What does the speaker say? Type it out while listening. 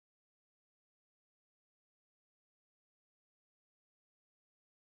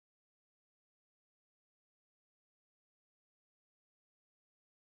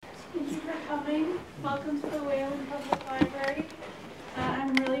coming. Welcome to the Wayland Public Library.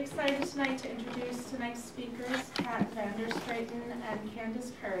 I'm really excited tonight to introduce tonight's speakers, Kaat Vander Straeten and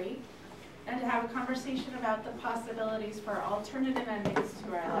Candace Curry, and to have a conversation about the possibilities for alternative endings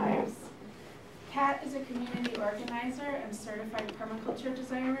to our lives. Kaat is a community organizer and certified permaculture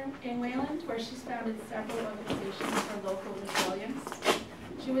designer in Wayland, where she's founded several organizations for local resilience.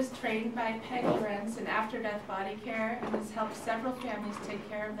 She was trained by Peg Lorenz in after-death body care and has helped several families take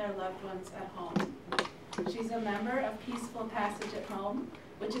care of their loved ones at home. She's a member of Peaceful Passage at Home,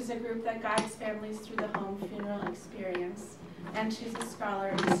 which is a group that guides families through the home funeral experience, and she's a scholar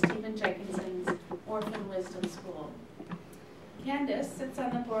in Stephen Jenkinson's Orphan Wisdom School. Candace sits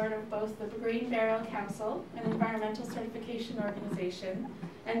on the board of both the Green Burial Council, an environmental certification organization,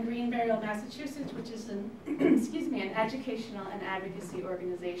 and Green Burial Massachusetts, which is an, an educational and advocacy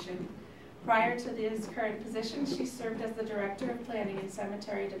organization. Prior to this current position, she served as the Director of Planning and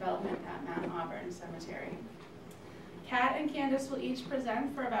Cemetery Development at Mount Auburn Cemetery. Kaat and Candace will each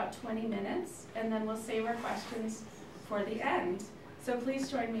present for about 20 minutes, and then we'll save our questions for the end. So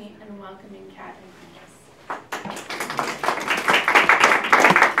please join me in welcoming Kaat and Candace.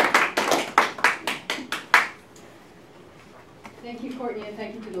 Thank you, Courtney, and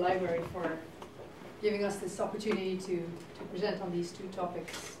thank you to the library for giving us this opportunity to present on these two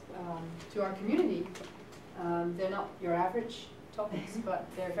topics to our community. They're not your average topics, but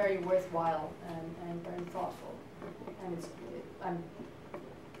they're very worthwhile and very thoughtful. And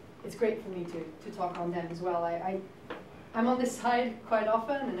it's great for me to talk on them as well. I'm on this side quite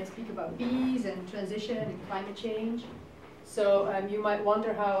often, and I speak about bees and transition and climate change. So you might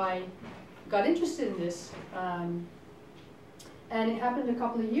wonder how I got interested in this. And it happened a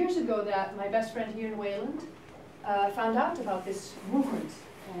couple of years ago that my best friend here in Wayland found out about this movement.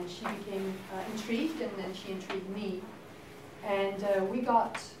 And she became intrigued, and then she intrigued me. And we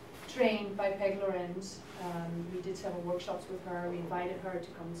got trained by Peg Lorenz. We did several workshops with her. We invited her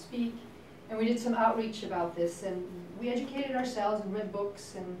to come and speak. And we did some outreach about this. And we educated ourselves and read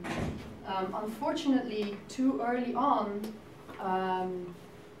books. And unfortunately, too early on,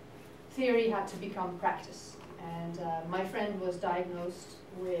 theory had to become practice. And my friend was diagnosed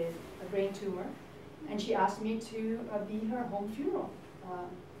with a brain tumor, and she asked me to be her home funeral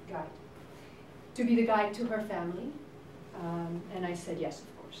guide, to be the guide to her family, and I said yes,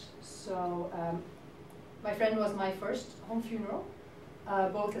 of course. So my friend was my first home funeral,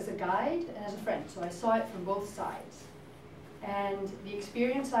 both as a guide and as a friend, so I saw it from both sides. And the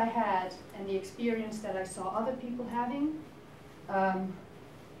experience I had, and the experience that I saw other people having,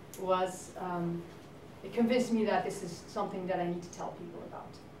 it convinced me that this is something that I need to tell people about.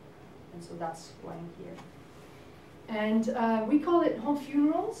 And so that's why I'm here. And we call it home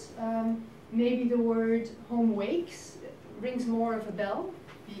funerals. Maybe the word home wakes rings more of a bell,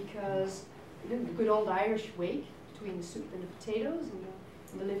 because the good old Irish wake between the soup and the potatoes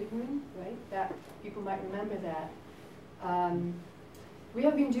in the living room, right? That people might remember that. We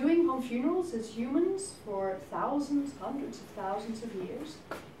have been doing home funerals as humans for thousands, hundreds of thousands of years.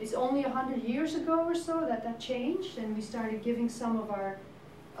 It's only 100 years ago or so that changed, and we started giving some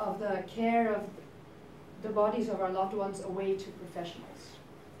of the care of the bodies of our loved ones away to professionals.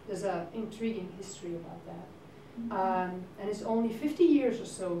 There's an intriguing history about that. And it's only 50 years or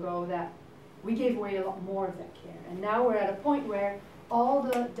so ago that we gave away a lot more of that care. And now we're at a point where all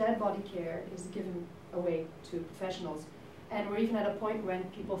the dead body care is given away to professionals. And we're even at a point when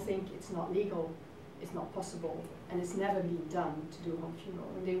people think it's not legal, it's not possible, and it's never been done to do a home funeral.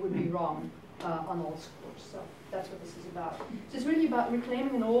 And they would be wrong on all scores. So that's what this is about. So it's really about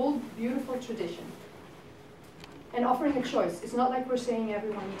reclaiming an old, beautiful tradition and offering a choice. It's not like we're saying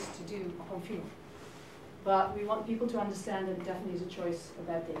everyone needs to do a home funeral. But we want people to understand that it definitely is a choice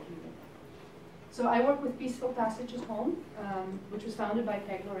that they can make. So I work with Peaceful Passage at Home, which was founded by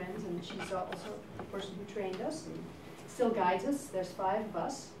Peg Lorenz, and she's also the person who trained us and still guides us. There's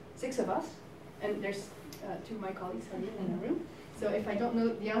 6 of us, and there's 2 of my colleagues in the room. So if I don't know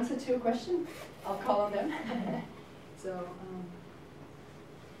the answer to a question, I'll call on them. So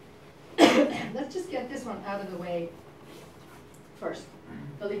let's just get this one out of the way first.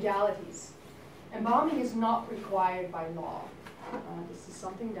 The legalities. Embalming is not required by law. This is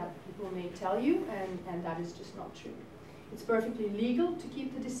something that people may tell you, and that is just not true. It's perfectly legal to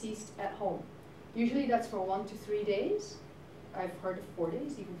keep the deceased at home. Usually that's for 1 to 3 days. I've heard of 4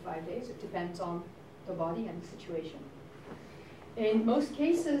 days, even 5 days. It depends on the body and the situation. In most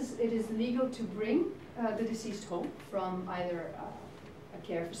cases, it is legal to bring the deceased home from either a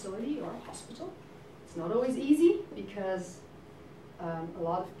care facility or a hospital. It's not always easy, because a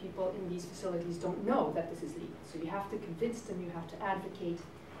lot of people in these facilities don't know that this is legal. So you have to convince them, you have to advocate,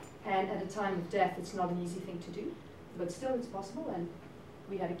 And at a time of death, it's not an easy thing to do, but still it's possible. And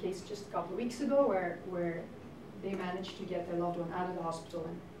we had a case just a couple of weeks ago where they managed to get their loved one out of the hospital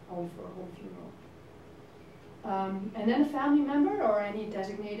and home for a home funeral. And then a family member or any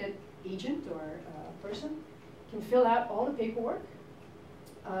designated agent or person can fill out all the paperwork.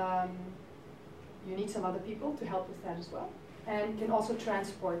 You need some other people to help with that as well, and can also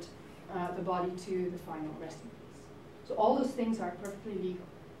transport the body to the final resting place. So all those things are perfectly legal.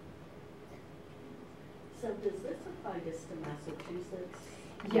 So does this apply just to Massachusetts?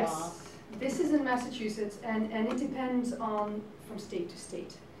 Yes, law? this is in Massachusetts, and it depends on from state to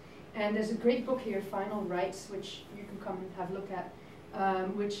state. And there's a great book here, Final Rights, which you can come and have a look at,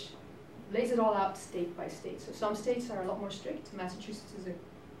 which lays it all out state by state. So some states are a lot more strict. Massachusetts is a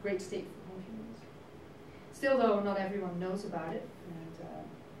great state for home funerals. Still, though, not everyone knows about it and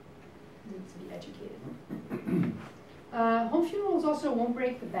needs to be educated. Home funerals also won't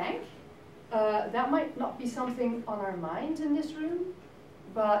break the bank. That might not be something on our mind in this room,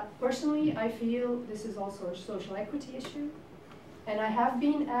 but personally I feel this is also a social equity issue. And I have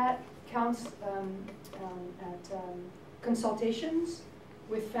been at consultations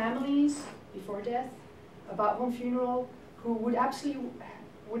with families before death about home funeral who would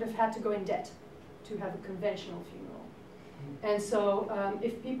have had to go in debt to have a conventional funeral. And so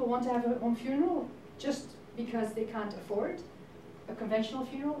if people want to have a home funeral just because they can't afford a conventional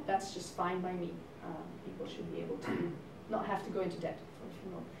funeral, that's just fine by me. People should be able to not have to go into debt for a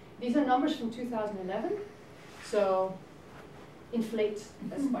funeral. These are numbers from 2011, so inflate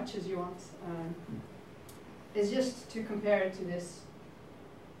as much as you want. It's just to compare it to this.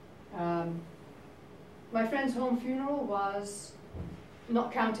 My friend's home funeral was,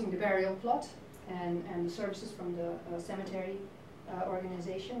 not counting the burial plot and the services from the cemetery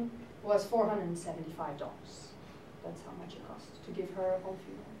organization, was $475. That's how much it cost to give her a home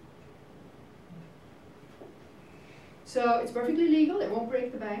funeral. So it's perfectly legal, it won't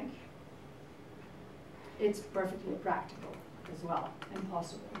break the bank. It's perfectly practical as well, and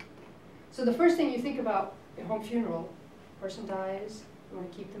possible. So the first thing you think about a home funeral, person dies, you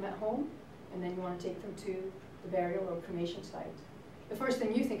want to keep them at home, and then you want to take them to the burial or cremation site. The first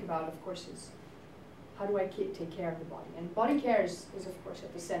thing you think about, of course, is how do I take care of the body? And body care is of course,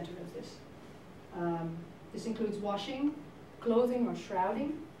 at the center of this. This includes washing, clothing or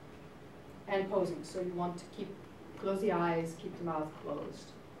shrouding, and posing. So you want to close the eyes, keep the mouth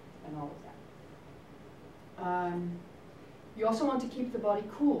closed, and all of that. You also want to keep the body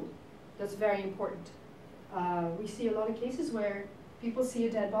cool. That's very important. We see a lot of cases where people see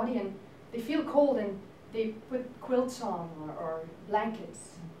a dead body and they feel cold and they put quilts on or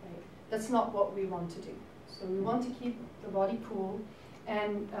blankets. Right? That's not what we want to do. So we want to keep the body cool,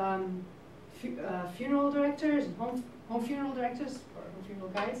 and funeral directors and home funeral directors or home funeral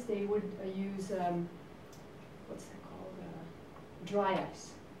guides, they would use what's that called? Dry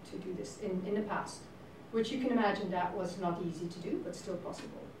ice to do this in the past, which you can imagine that was not easy to do, but still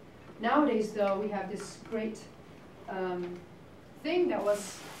possible. Nowadays, though, we have this great thing that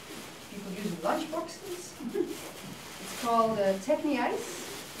was people using lunch boxes. It's called Techni Ice.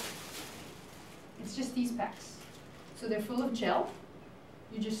 It's just these packs. So they're full of gel.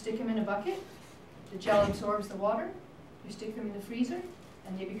 You just stick them in a bucket. The gel absorbs the water. You stick them in the freezer,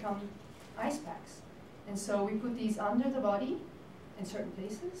 and they become ice packs. And so we put these under the body in certain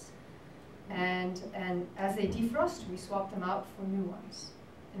places. And as they defrost, we swap them out for new ones.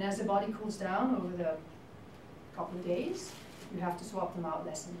 And as the body cools down over the couple of days, you have to swap them out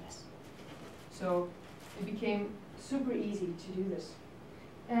less and less. So it became super easy to do this.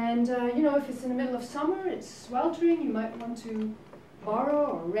 And you know, if it's in the middle of summer, it's sweltering, you might want to borrow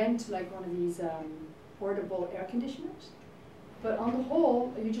or rent like one of these portable air conditioners. But on the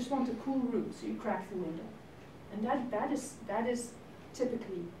whole, you just want a cool room, so you crack the window. And that is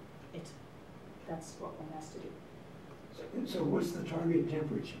typically it. That's what one has to do. So what's the target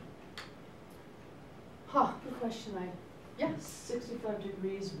temperature? Huh, good question. Yes. 65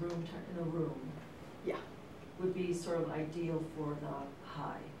 degrees room in a room. Yeah. Would be sort of ideal for the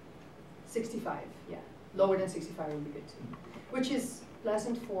high. 65, yeah. Lower than 65 would be good too. Which is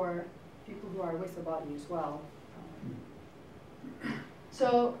pleasant for people who are with the body as well.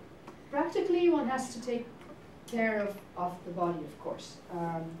 So practically one has to take care of the body, of course.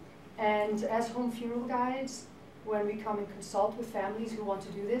 And as home funeral guides, when we come and consult with families who want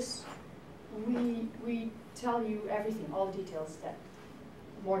to do this, we tell you everything, all the details,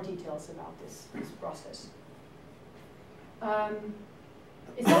 more details about this process.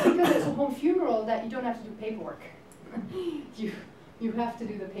 It's not because it's a home funeral that you don't have to do paperwork. You have to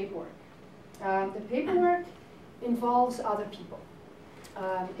do the paperwork. The paperwork involves other people.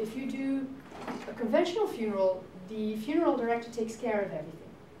 If you do a conventional funeral, the funeral director takes care of everything.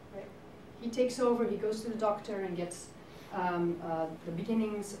 Right? He takes over, he goes to the doctor and gets the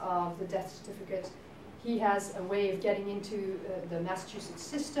beginnings of the death certificate. He has a way of getting into the Massachusetts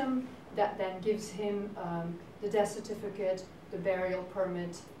system that then gives him the death certificate, the burial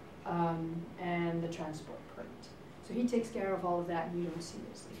permit, and the transport permit. So he takes care of all of that, and you don't see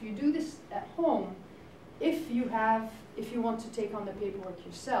this. If you do this at home, if you want to take on the paperwork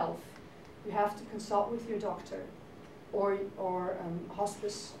yourself, you have to consult with your doctor or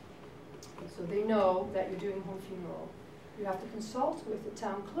hospice, so they know that you're doing home funeral. You have to consult with the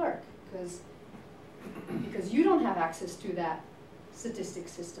town clerk because you don't have access to that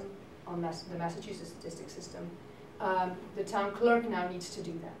statistics system on the Massachusetts statistics system. The town clerk now needs to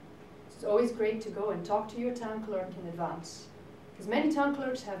do that. It's always great to go and talk to your town clerk in advance, because many town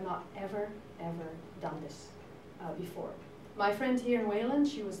clerks have not ever done this before. My friend here in Wayland,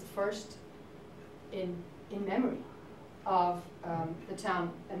 she was the first in memory of the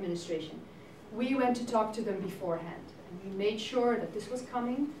town administration. We went to talk to them beforehand, and we made sure that this was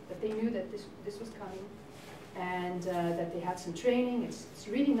coming, that they knew that this was coming, and that they had some training. It's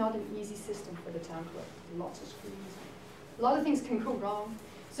really not an easy system for the town clerk. Lots of screens. A lot of things can go wrong,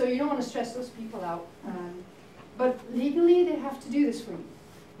 so you don't want to stress those people out. But legally, they have to do this for you.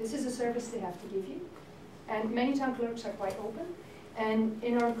 This is a service they have to give you. And many town clerks are quite open. And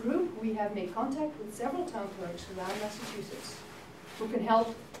in our group, we have made contact with several town clerks around Massachusetts who can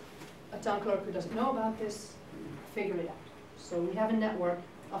help a town clerk who doesn't know about this figure it out. So we have a network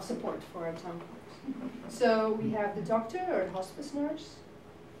of support for our town clerks. So we have the doctor or hospice nurse.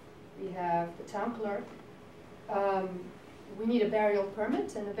 We have the town clerk. We need a burial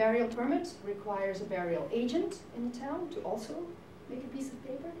permit, and a burial permit requires a burial agent in the town to also make a piece of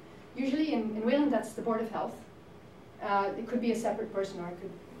paper. Usually in Wayland, that's the Board of Health. It could be a separate person, or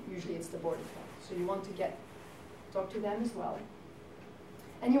usually it's the Board of Health. So you want to talk to them as well.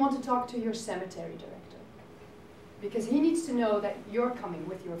 And you want to talk to your cemetery director, because he needs to know that you're coming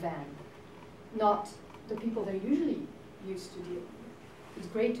with your van, not the people they're usually used to deal with. It's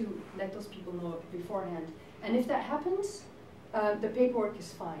great to let those people know beforehand. And if that happens, the paperwork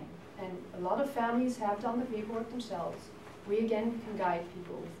is fine. And a lot of families have done the paperwork themselves. We again can guide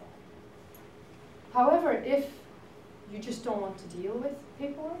people with that. However, if you just don't want to deal with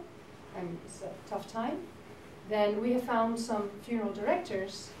paperwork, and it's a tough time, then we have found some funeral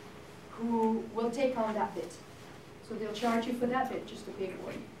directors who will take on that bit. So they'll charge you for that bit, just the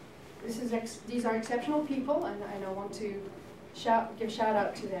paperwork. These are exceptional people, and I want to give shout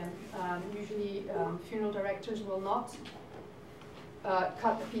out to them. Usually funeral directors will not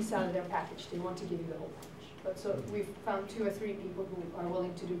cut a piece out of their package. They want to give you the whole package. But so we've found 2 or 3 people who are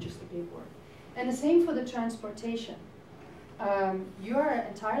willing to do just the paperwork. And the same for the transportation. You are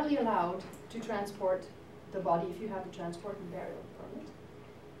entirely allowed to transport the body, if you have the transport and burial permit,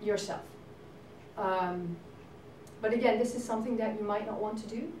 yourself. But again, this is something that you might not want to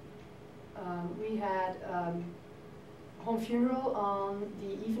do. We had a home funeral on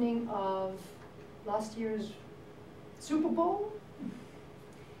the evening of last year's Super Bowl,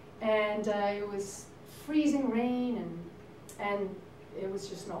 and it was freezing rain, and it was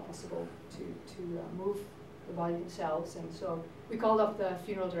just not possible to move the body themselves. And so we called up the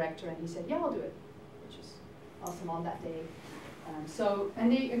funeral director, and he said, "Yeah, I'll do it," which is awesome on that day.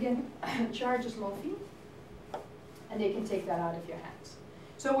 And they again charge a small fee, and they can take that out of your hands.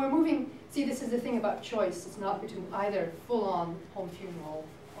 So we're moving. See, this is the thing about choice. It's not between either full-on home funeral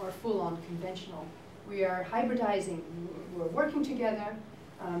or full-on conventional. We are hybridizing. We're working together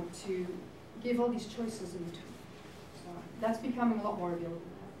to give all these choices in between. So that's becoming a lot more available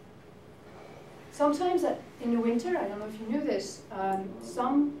now. Sometimes in the winter, I don't know if you knew this,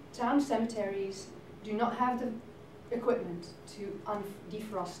 some town cemeteries do not have the equipment to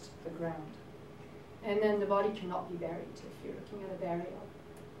defrost the ground. And then the body cannot be buried if you're looking at a burial.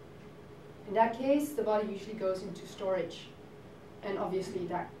 In that case, the body usually goes into storage, and obviously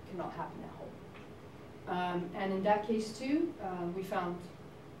that cannot happen at home. And in that case too, we found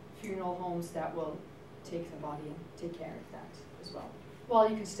funeral homes that will take the body and take care of that as well, while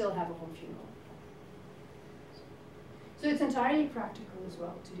you can still have a home funeral. So it's entirely practical as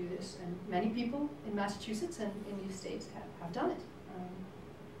well to do this, and many people in Massachusetts and in these states have done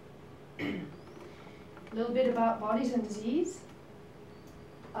it. A little bit about bodies and disease.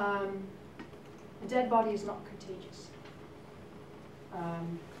 A dead body is not contagious.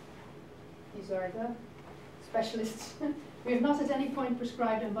 These are the specialists. We have not at any point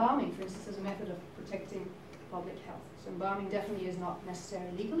prescribed embalming, for instance, as a method of protecting public health. So embalming definitely is not necessary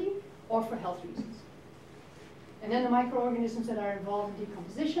legally or for health reasons. And then the microorganisms that are involved in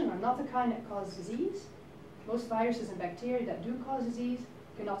decomposition are not the kind that cause disease. Most viruses and bacteria that do cause disease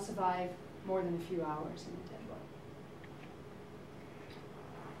cannot survive more than a few hours in a dead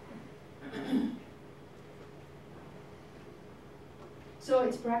body. So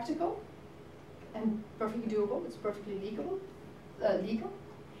it's practical and perfectly doable. It's perfectly legal.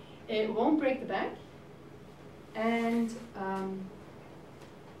 It won't break the bank, and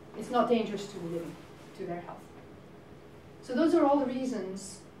it's not dangerous to the living, to their health. So those are all the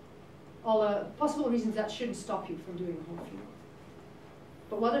reasons, all possible reasons that shouldn't stop you from doing a home funeral.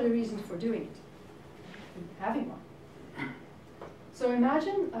 But what are the reasons for doing it? And having one. So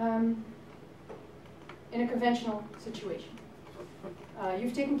imagine in a conventional situation.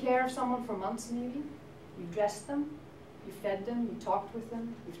 You've taken care of someone for months maybe. You've dressed them, you fed them, you talked with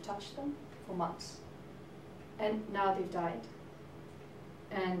them, you've touched them for months. And now they've died.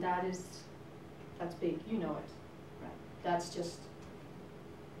 And that's big, you know it. Right? That's just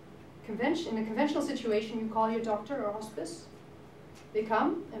convention. In a conventional situation, you call your doctor or hospice. They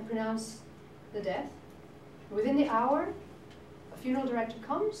come and pronounce the death. Within the hour, a funeral director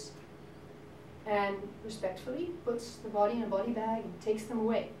comes and respectfully puts the body in a body bag and takes them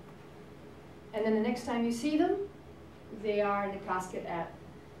away. And then the next time you see them, they are in the casket at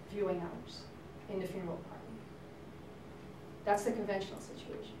viewing hours in the funeral parlor. That's the conventional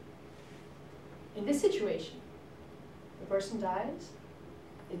situation. In this situation, the person dies,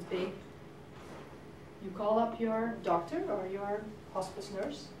 it's big. You call up your doctor or your hospice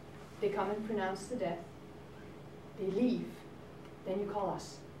nurse, they come and pronounce the death, they leave, then you call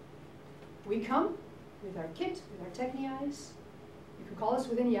us. We come with our kit, with our techni-eyes. You can call us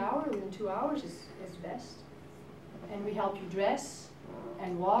within the hour, within 2 hours is best. And we help you dress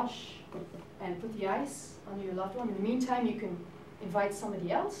and wash and put the ice under your loved one. In the meantime, you can invite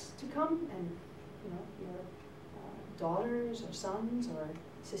somebody else to come, and your daughters or sons or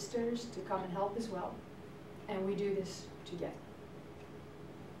sisters to come and help as well. And we do this together.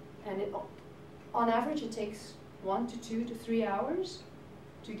 And on average, it takes 1 to 2 to 3 hours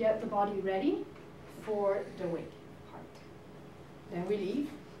to get the body ready for the wake part. Then we leave,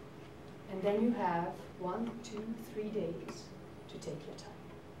 and then you have 1, 2, 3 days to take your time.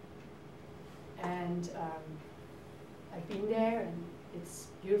 And I've been there, and it's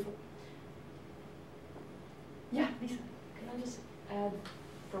beautiful. Yeah, Lisa. Can I just add,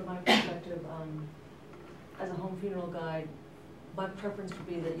 from my perspective, as a home funeral guide, my preference would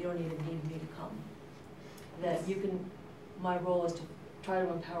be that you don't even need me to come. That you can, my role is to try to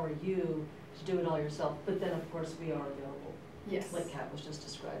empower you to do it all yourself, but then of course we are available. Yes. Like Kat was just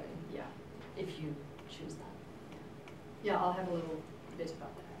describing. Yeah. If you choose that. Yeah, I'll have a little bit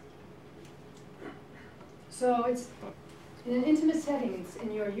about that. So it's in an intimate setting, it's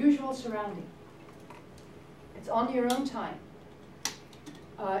in your usual surrounding. It's on your own time.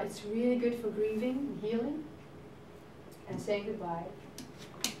 It's really good for grieving and healing and saying goodbye.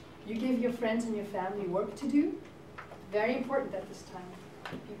 You give your friends and your family work to do. Very important at this time.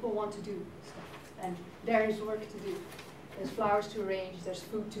 People want to do stuff, and there is work to do. There's flowers to arrange, there's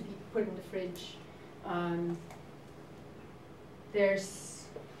food to be put in the fridge, there's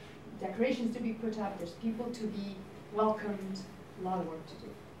decorations to be put up, there's people to be welcomed, a lot of work to do.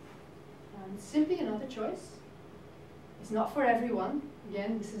 It's simply another choice. It's not for everyone.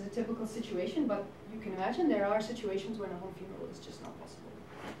 Again, this is a typical situation, but you can imagine there are situations when a home funeral is just not possible.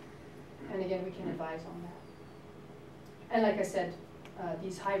 And again, we can advise on that. And like I said,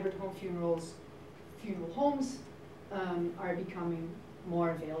 these hybrid home funerals, funeral homes, are becoming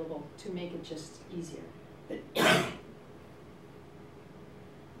more available to make it just easier.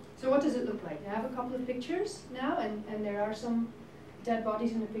 So what does it look like? I have a couple of pictures now, and there are some dead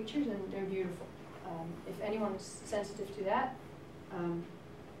bodies in the pictures, and they're beautiful. If anyone's sensitive to that,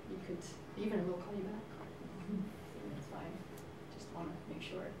 you could, even we'll call you back. It's fine. Just want to make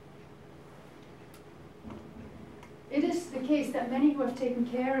sure. It is the case that many who have taken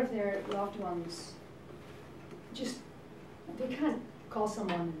care of their loved ones, they can't call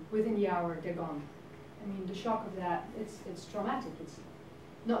someone within the hour, they're gone. I mean, the shock of that, it's traumatic. It's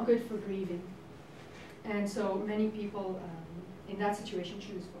not good for grieving. And so many people in that situation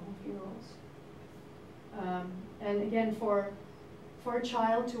choose for home funerals. And again, for a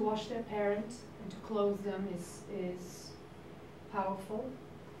child to wash their parent and to clothe them is powerful.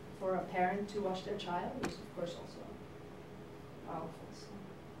 For a parent to wash their child is, of course, also powerful.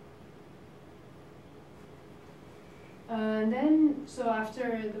 And then, so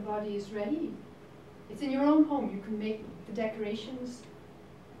after the body is ready, it's in your own home. You can make the decorations.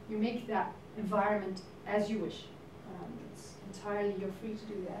 You make that environment as you wish. It's entirely, you're free to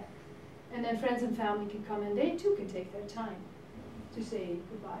do that. And then friends and family can come and they too can take their time to say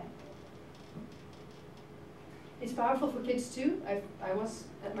goodbye. It's powerful for kids too. I was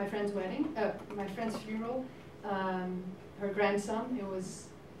at my friend's wedding, my friend's funeral, her grandson. It was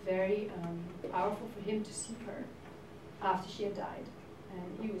very powerful for him to see her after she had died.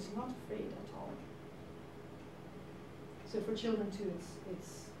 And he was not afraid at all. So for children too,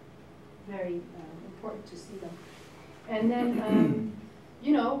 it's very important to see them. And then,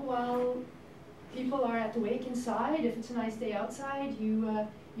 you know, while people are at the wake inside, if it's a nice day outside, you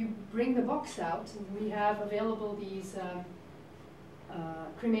bring the box out, and we have available these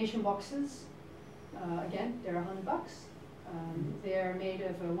cremation boxes. Again, they're $100. They're made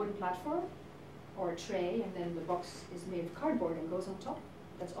of a wooden platform or a tray, and then the box is made of cardboard and goes on top.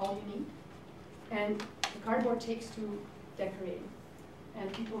 That's all you need. And the cardboard takes to decorating.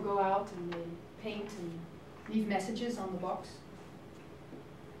 And people go out and they paint and leave messages on the box.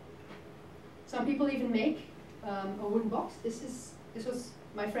 Some people even make a wooden box. This was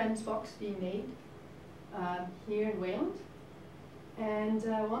my friend's box being made here in Wayland. And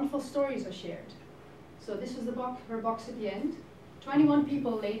wonderful stories are shared. So this was her box at the end. 21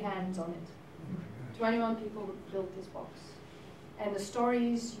 people laid hands on it. 21 people built this box. And the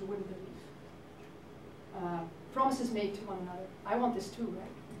stories you wouldn't believe. Promises made to one another. I want this too,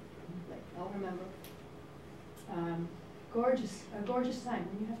 right? Like, I'll remember. A gorgeous time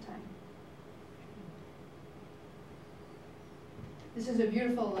when you have time. This is a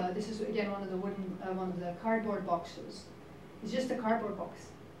beautiful, this is again one of the wooden, one of the cardboard boxes. It's just a cardboard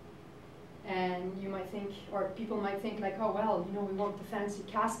box. And you might think, or people might think like, oh well, you know, we want the fancy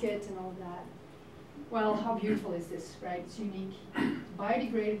casket and all that. Well, how beautiful is this, right? It's unique,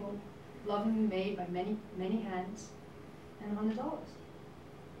 biodegradable, lovingly made by many, many hands, and $100.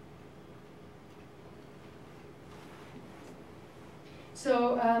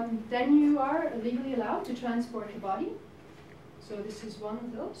 So then you are legally allowed to transport the body. So this is one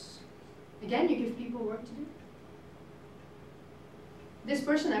of those. Again, you give people work to do. This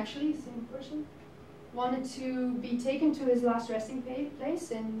person, actually, same person, wanted to be taken to his last resting place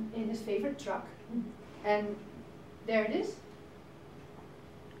in his favorite truck. And there it is.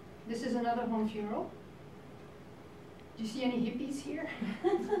 This is another home funeral. Do you see any hippies here?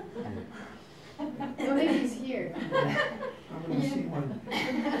 No hippies here. I'm going to see one.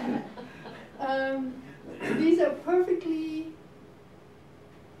 These are perfectly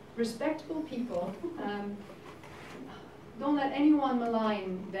respectable people. Don't let anyone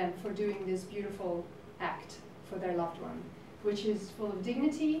malign them for doing this beautiful act for their loved one, which is full of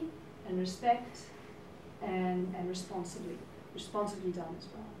dignity and respect and responsibly done as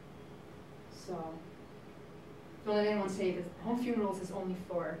well. So don't let anyone say that home funerals is only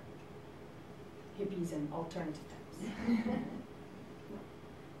for hippies and alternative types.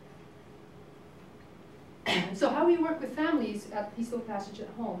 So how we work with families at Peaceful Passage at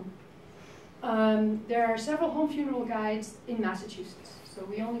Home. There are several home funeral guides in Massachusetts, so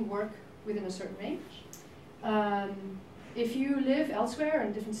we only work within a certain range. If you live elsewhere in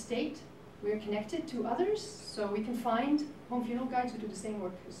a different state, we're connected to others, so we can find home funeral guides who do the same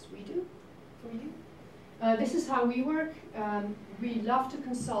work as we do for you. This is how we work. We love to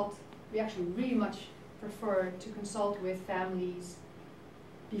consult. We actually really much prefer to consult with families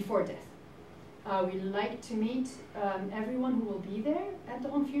before death. We like to meet everyone who will be there at the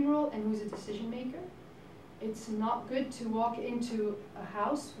home funeral and who's a decision maker. It's not good to walk into a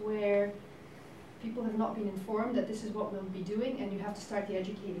house where people have not been informed that this is what we'll be doing, and you have to start the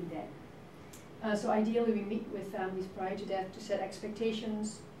educating then. So ideally we meet with families prior to death to set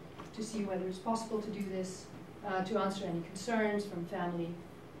expectations, to see whether it's possible to do this, to answer any concerns from family.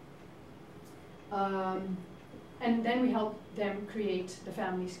 And then we help them the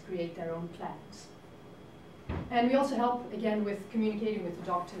families create their own plans. And we also help, again, with communicating with the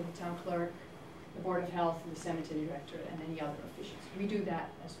doctor, the town clerk, the Board of Health, and the cemetery director, and any other officials. We do that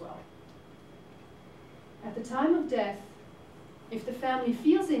as well. At the time of death, if the family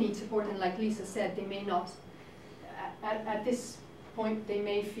feels they need support, and like Lisa said, they may not, at this point, they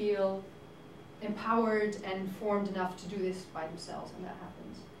may feel empowered and formed enough to do this by themselves, and that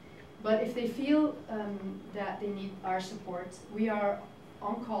happens. But if they feel that they need our support, we are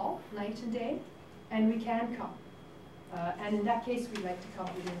on call night and day, and we can come. And in that case, we like to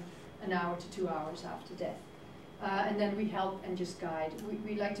come within an hour to 2 hours after death. And then we help and just guide.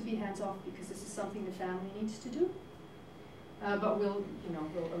 We like to be hands-off because this is something the family needs to do. But we'll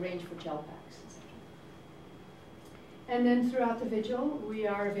arrange for gel packs, etc. And then throughout the vigil, we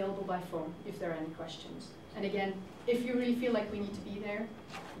are available by phone if there are any questions. And again, if you really feel like we need to be there,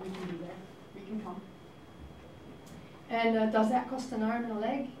 we can be there. We can come. And does that cost an arm and a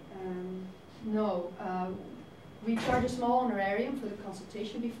leg? No, we charge a small honorarium for the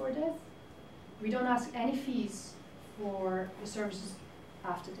consultation before death. We don't ask any fees for the services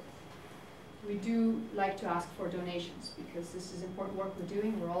after death. We do like to ask for donations because this is important work we're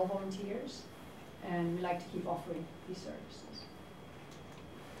doing. We're all volunteers, and we like to keep offering these services.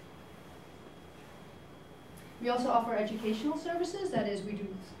 We also offer educational services. That is, we do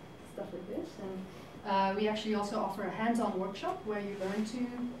stuff like this, and we actually also offer a hands-on workshop where you learn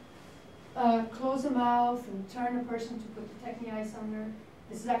to close the mouth and turn a person to put the techni ice under.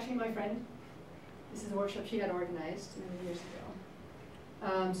 This is actually my friend. This is a workshop she had organized many years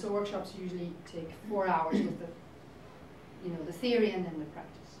ago. So workshops usually take 4 hours with the theory and then the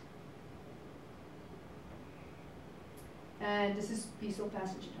practice. And this is Peaceful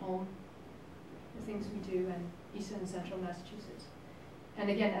Passage at Home, the things we do in Eastern and Central Massachusetts. And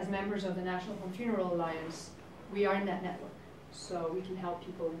again, as members of the National Home Funeral Alliance, we are in that network, so we can help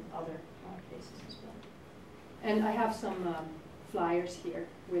people in other places as well. And I have some flyers here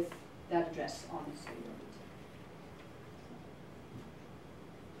with that address on it, so you don't need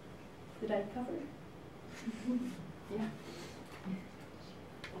to. Did I cover it? Yeah.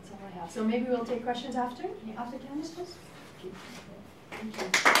 That's all I have. So maybe we'll take questions after Candace does? Thank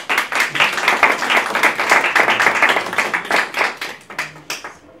you.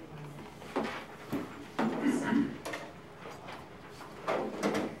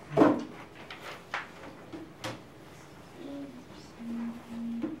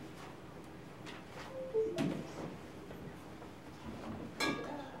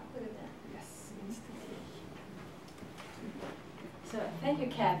 Thank you,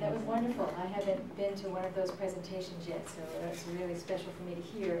 Kaat. That was wonderful. I haven't been to one of those presentations yet, so it's really special for me to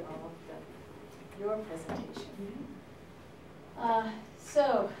hear all of your presentation.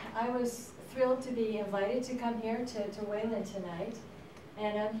 So I was thrilled to be invited to come here to Wayland tonight,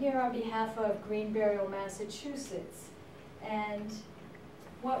 and I'm here on behalf of Green Burial, Massachusetts. And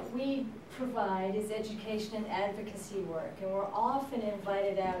what we provide is education and advocacy work, and we're often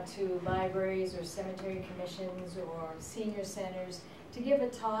invited out to libraries or cemetery commissions or senior centers to give a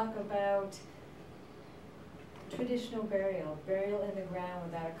talk about traditional burial in the ground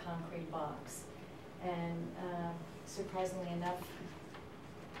without a concrete box. And surprisingly enough,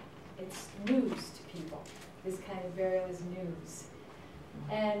 it's news to people. This kind of burial is news.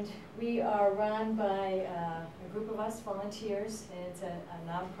 And we are run by a group of us volunteers, and it's a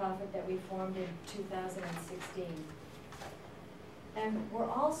nonprofit that we formed in 2016. And we're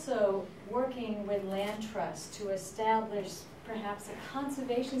also working with land trusts to establish perhaps a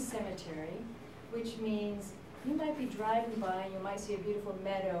conservation cemetery, which means you might be driving by and you might see a beautiful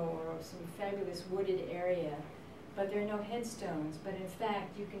meadow or some fabulous wooded area, but there are no headstones. But in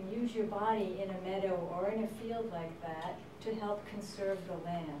fact, you can use your body in a meadow or in a field like that to help conserve the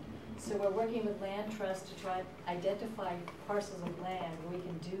land. So we're working with land trusts to try to identify parcels of land where we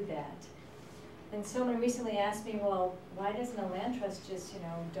can do that. And someone recently asked me, well, why doesn't a land trust just,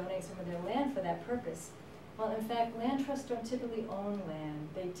 donate some of their land for that purpose? Well, in fact, land trusts don't typically own land.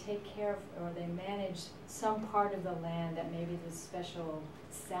 They take care of, or they manage some part of the land that maybe the special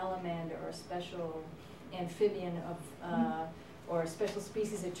salamander or a special amphibian of, or a special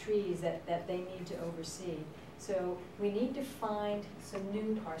species of trees that they need to oversee. So we need to find some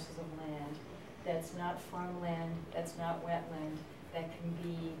new parcels of land that's not farmland, that's not wetland, that can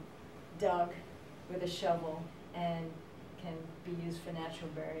be dug with a shovel and can be used for natural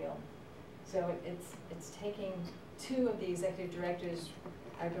burial. So it's taking two of the executive directors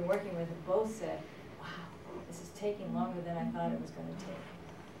I've been working with have both said, wow, this is taking longer than I thought it was going to take.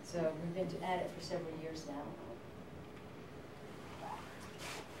 So we've been at it for several years now.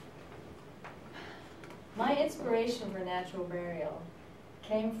 My inspiration for natural burial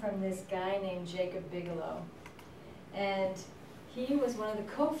came from this guy named Jacob Bigelow. And he was one of the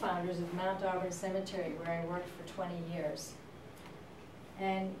co-founders of Mount Auburn Cemetery, where I worked for 20 years.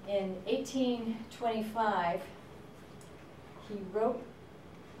 And in 1825, he wrote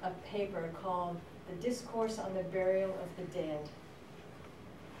a paper called The Discourse on the Burial of the Dead.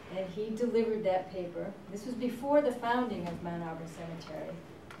 And he delivered that paper. This was before the founding of Mount Auburn Cemetery.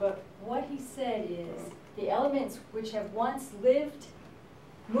 But what he said is, the elements which have once lived,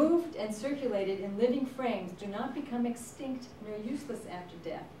 moved, and circulated in living frames do not become extinct nor useless after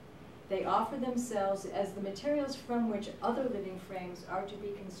death. They offer themselves as the materials from which other living frames are to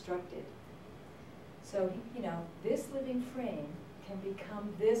be constructed. So, this living frame can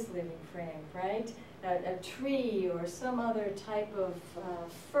become this living frame, right? A tree or some other type of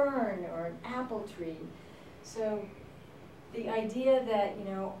fern or an apple tree. So the idea that, you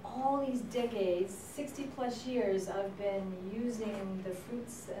know, all these decades, 60 plus years, I've been using the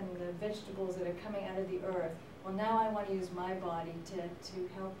fruits and the vegetables that are coming out of the earth. Well, now I want to use my body to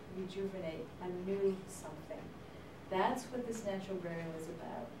help rejuvenate a new something. That's what this natural burial is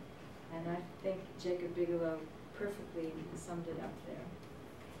about. And I think Jacob Bigelow perfectly summed it up there.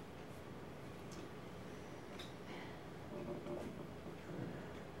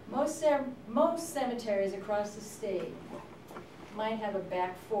 Most cemeteries across the state might have a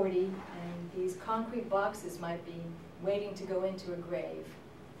back 40, and these concrete boxes might be waiting to go into a grave.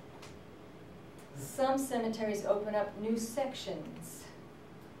 Some cemeteries open up new sections,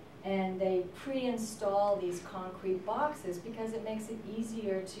 and they pre-install these concrete boxes because it makes it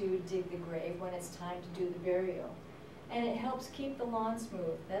easier to dig the grave when it's time to do the burial. And it helps keep the lawn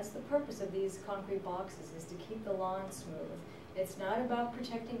smooth. That's the purpose of these concrete boxes, is to keep the lawn smooth. It's not about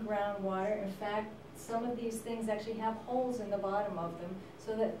protecting groundwater. In fact, some of these things actually have holes in the bottom of them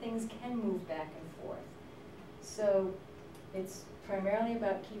so that things can move back and forth. So it's primarily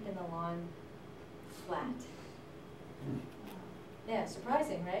about keeping the lawn flat. Yeah,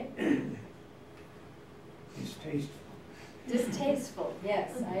 surprising, right? Distasteful. Distasteful,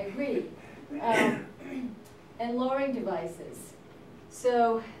 yes, I agree. And lowering devices.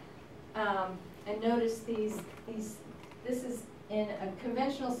 So, and notice this is in a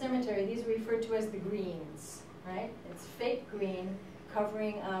conventional cemetery, these are referred to as the greens, right? It's fake green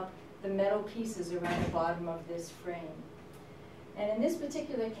covering up the metal pieces around the bottom of this frame. And in this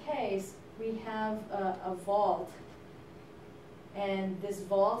particular case, we have a vault. And this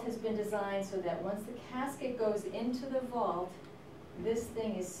vault has been designed so that once the casket goes into the vault, this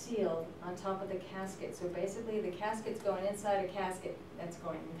thing is sealed on top of the casket. So basically the casket's going inside a casket that's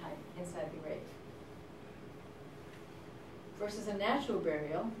going inside the grave. Versus a natural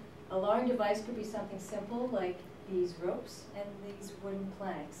burial, a lowering device could be something simple like these ropes and these wooden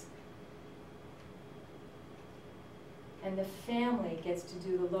planks. And the family gets to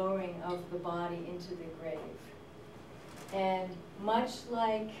do the lowering of the body into the grave. And much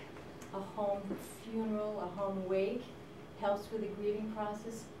like a home funeral, a home wake helps with the grieving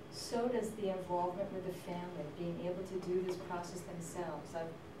process, so does the involvement with the family, being able to do this process themselves. I've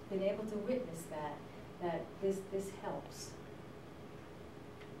been able to witness that this helps.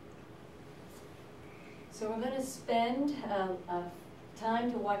 So we're going to spend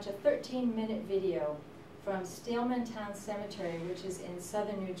time to watch a 13-minute video from Steelmantown Cemetery, which is in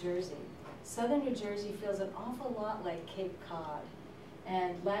southern New Jersey. Southern New Jersey feels an awful lot like Cape Cod.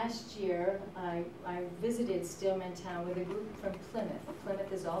 And last year, I visited Steelmantown with a group from Plymouth.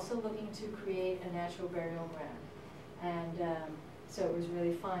 Plymouth is also looking to create a natural burial ground. And so it was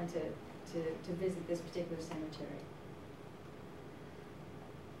really fun to visit this particular cemetery.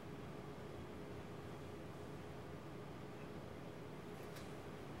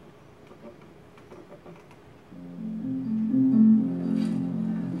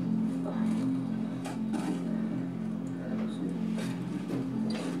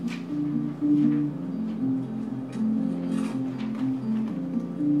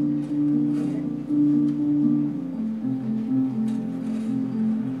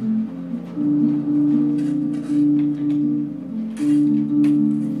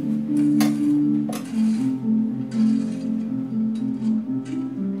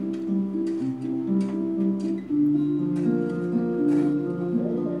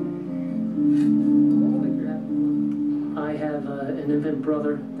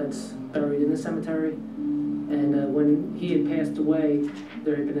 Brother that's buried in the cemetery, and when he had passed away,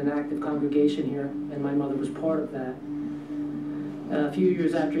 there had been an active congregation here, and my mother was part of that. A few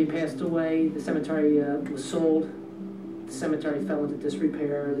years after he passed away, the cemetery was sold. The cemetery fell into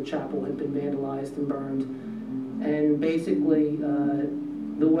disrepair. The chapel had been vandalized and burned, and basically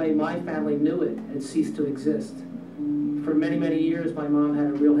the way my family knew it had ceased to exist. For many, many years, my mom had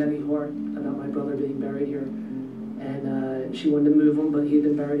a real heavy heart about my brother being buried here. And she wanted to move him, but he had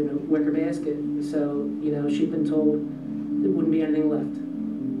been buried in a wicker basket. So, you know, she'd been told there wouldn't be anything left.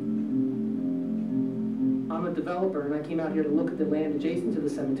 I'm a developer, and I came out here to look at the land adjacent to the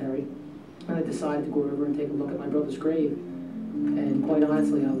cemetery. And I decided to go over and take a look at my brother's grave. And quite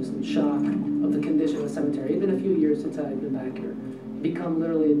honestly, I was in shock of the condition of the cemetery. It had been a few years since I had been back here. It'd become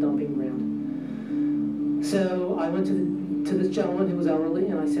literally a dumping ground. So I went to this gentleman who was elderly,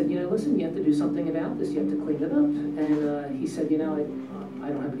 and I said, you know, listen, you have to do something about this. You have to clean it up. And he said, you know, I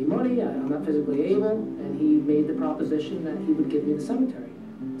don't have any money. I'm not physically able. And he made the proposition that he would give me the cemetery.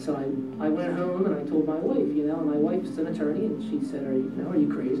 So I went home and I told my wife, you know, and my wife's an attorney, and she said, are you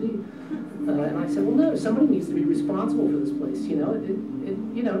crazy? And I said, well, no, somebody needs to be responsible for this place. You know,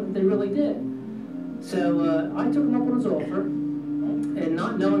 you know, they really did. So I took him up on his offer, and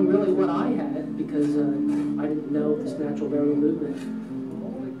not knowing really what I had, because I didn't know this natural burial movement.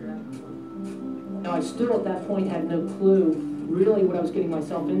 Now, I still at that point had no clue really what I was getting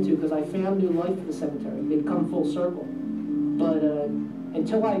myself into, because I found new life at the cemetery. It had come full circle. But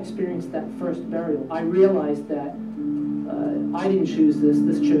until I experienced that first burial, I realized that I didn't choose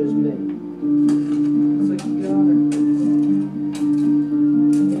this chose me. Looks like you got her.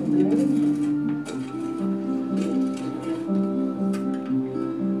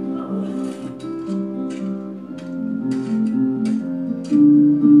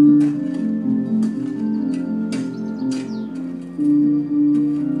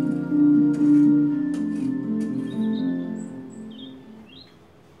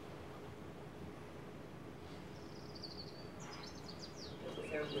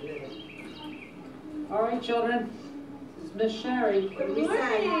 All right, children. This is Miss Sherry. Good morning.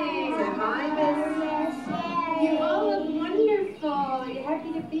 Say hi, Miss. You all look wonderful. Are you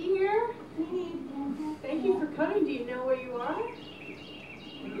happy to be here? Thank you for coming. Do you know where you are?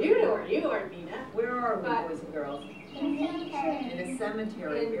 You know where you are, Nina. Where are we, boys and girls? In In a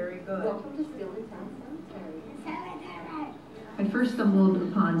cemetery. Very good. Welcome to Steeltown Cemetery. I first stumbled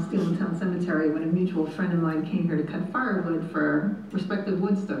upon Steeltown Cemetery when a mutual friend of mine came here to cut firewood for respective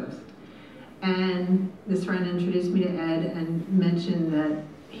wood stoves. And this friend introduced me to Ed and mentioned that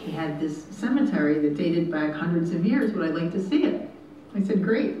he had this cemetery that dated back hundreds of years. Would I like to see it? I said,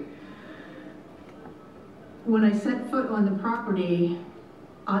 great. When I set foot on the property,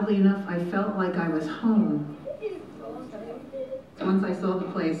 oddly enough, I felt like I was home. Once I saw the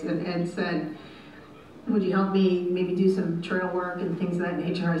place, and Ed said, would you help me maybe do some trail work and things of that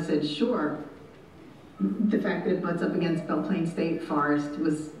nature? I said, sure. The fact that it butts up against Belle Plaine State Forest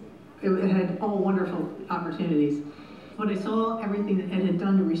it had all wonderful opportunities. When I saw everything that Ed had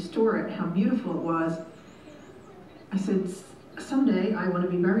done to restore it, how beautiful it was, I said, someday I want to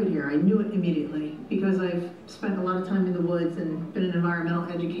be buried here. I knew it immediately because I've spent a lot of time in the woods and been an environmental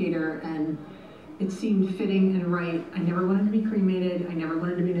educator, and it seemed fitting and right. I never wanted to be cremated. I never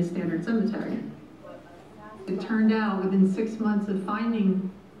wanted to be in a standard cemetery. It turned out within 6 months of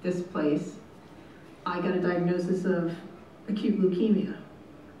finding this place, I got a diagnosis of acute leukemia.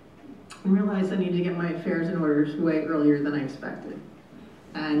 I realized I needed to get my affairs in order way earlier than I expected.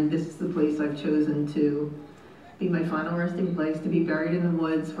 And this is the place I've chosen to be my final resting place, to be buried in the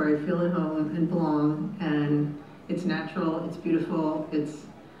woods where I feel at home and belong. And it's natural, it's beautiful, it's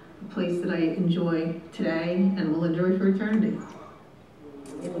a place that I enjoy today and will enjoy for eternity.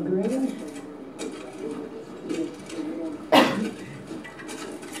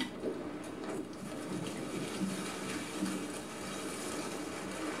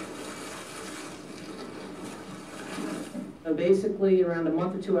 Basically, around a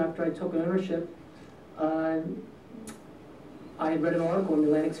month or two after I took ownership, I had read an article in the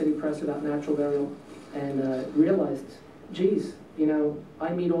Atlantic City Press about natural burial and realized, geez, you know, I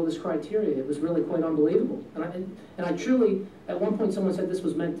meet all this criteria. It was really quite unbelievable. And I truly, at one point someone said this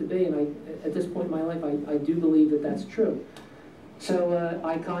was meant to be, and at this point in my life, I do believe that that's true. So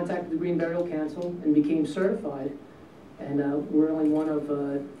I contacted the Green Burial Council and became certified. And we're only one of,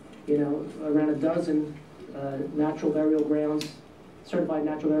 you know, around a dozen natural burial grounds, certified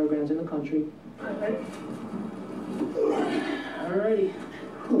natural burial grounds in the country. Alrighty.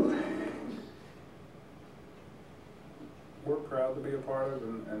 We're proud to be a part of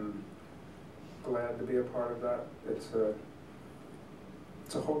and glad to be a part of that. It's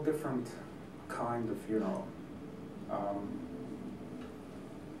a whole different kind of funeral.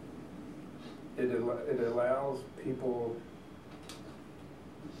 It allows people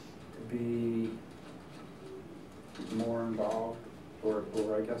to be more involved, or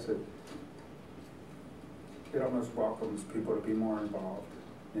I guess it almost welcomes people to be more involved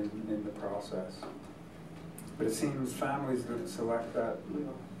in the process. But it seems families that select that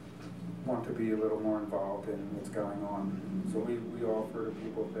want to be a little more involved in what's going on. So we offer to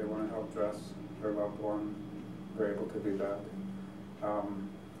people if they want to help dress their loved one, they're able to do that.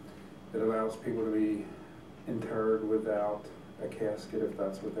 It allows people to be interred without a casket if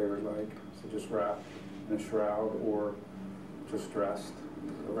that's what they would like. So just wrapped in a shroud or just dressed,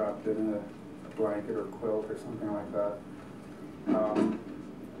 wrapped in a blanket or quilt or something like that.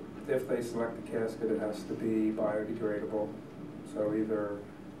 If they select a casket, it has to be biodegradable. So either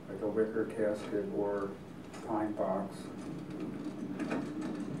like a wicker casket or pine box.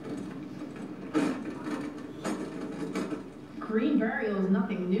 Green burial is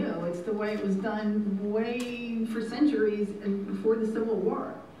nothing new. It's the way it was done way for centuries and before the Civil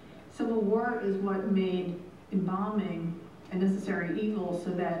War. Civil War is what made embalming a necessary evil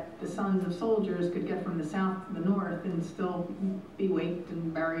so that the sons of soldiers could get from the south to the north and still be waked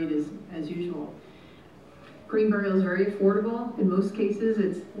and buried as usual. Green burial is very affordable. In most cases,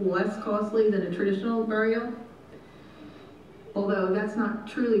 it's less costly than a traditional burial, although that's not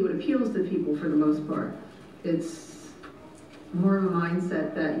truly what appeals to people for the most part. It's more of a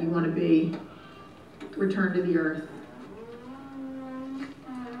mindset that you want to be returned to the earth.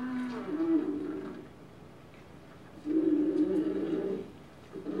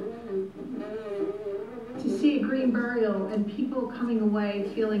 To see a green burial and people coming away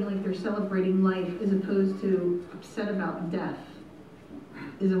feeling like they're celebrating life as opposed to upset about death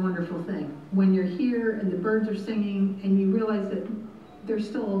is a wonderful thing. When you're here and the birds are singing and you realize that there's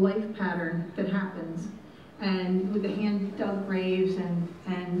still a life pattern that happens, and with the hand-dug graves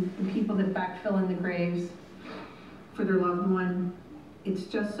and the people that backfill in the graves for their loved one, it's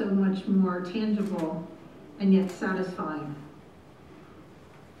just so much more tangible and yet satisfying.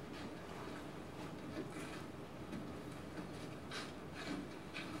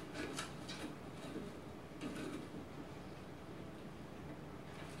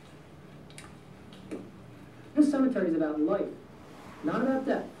 This cemetery is about life, not about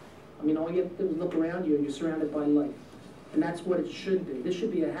death. I mean, all you have to do is look around you and you're surrounded by life. And that's what it should be. This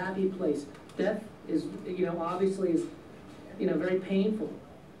should be a happy place. Death is, obviously is, very painful.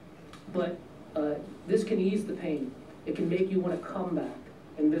 But this can ease the pain. It can make you want to come back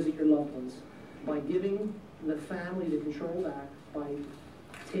and visit your loved ones by giving the family the control back, by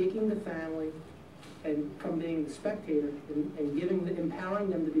taking the family and from being the spectator and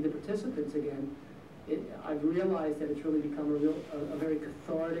empowering them to be the participants again. I've realized that it's really become a very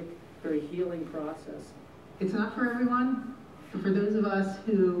cathartic, very healing process. It's not for everyone, but for those of us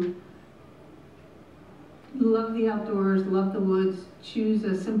who love the outdoors, love the woods, choose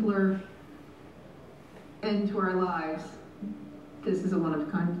a simpler end to our lives, this is a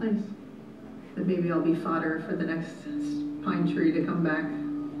one-of-a-kind place. That maybe I'll be fodder for the next pine tree to come back.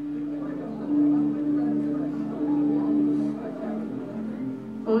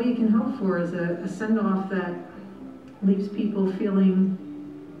 All you can hope for is a send-off that leaves people feeling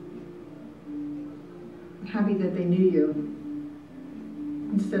happy that they knew you,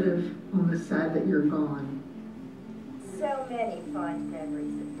 instead of almost sad that you're gone. So many fond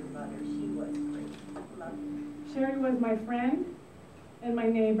memories of your mother. She was great. Lovely. Sherry was my friend and my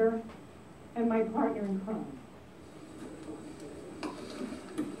neighbor and my partner in crime.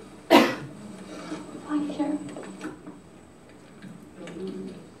 Hi, Sherry.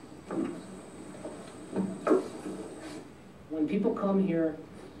 When people come here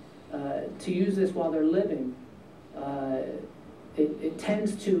to use this while they're living, it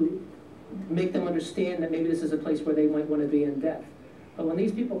tends to make them understand that maybe this is a place where they might want to be in death. But when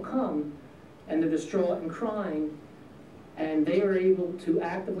these people come and they're distraught and crying, and they are able to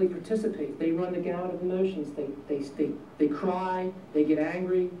actively participate, they run the gamut of emotions. They cry, they get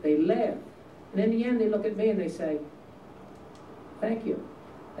angry, they laugh. And in the end, they look at me and they say, thank you.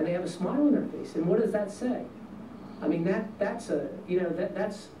 And they have a smile on their face. And what does that say? I mean, that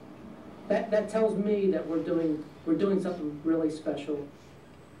tells me that we're doing something really special.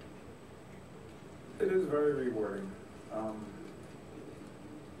 It is very rewarding, and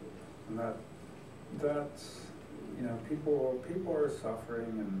that's people are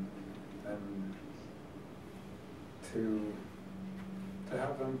suffering, and to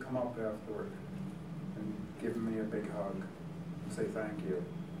have them come up afterward and give me a big hug and say thank you,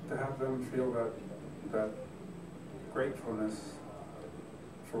 to have them feel that gratefulness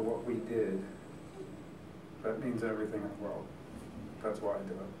for what we did, that means everything in the world. That's why I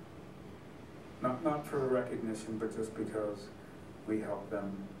do it. Not for recognition, but just because we help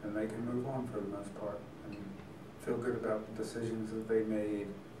them and they can move on for the most part and feel good about the decisions that they made,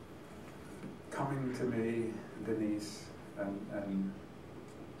 coming to me, Denise, and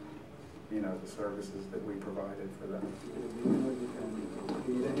the services that we provided for them.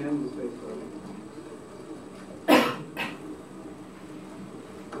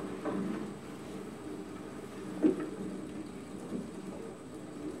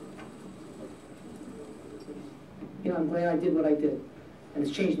 I'm glad I did what I did, and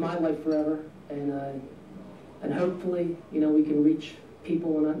it's changed my life forever. And hopefully, we can reach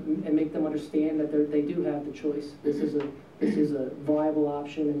people and make them understand that they do have the choice. This is a viable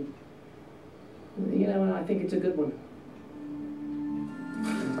option, and I think it's a good one.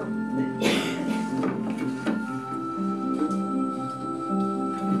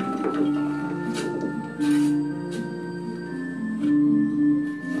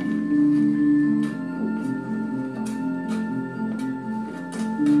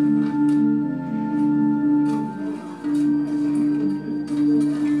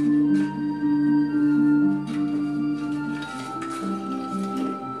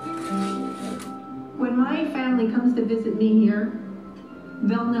 family comes to visit me here,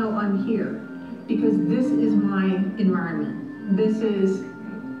 they'll know I'm here because this is my environment. This is,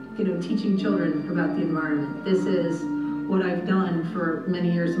 you know, teaching children about the environment. This is what I've done for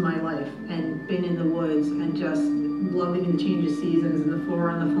many years of my life and been in the woods and just loving the change of seasons and the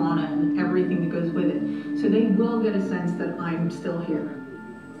flora and the fauna and everything that goes with it. So they will get a sense that I'm still here.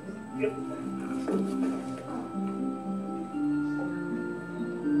 Yep.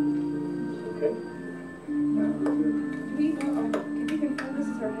 Okay. If you confirm this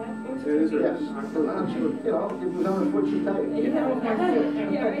is her head? It is her. Yes. You know, it was on what she typed.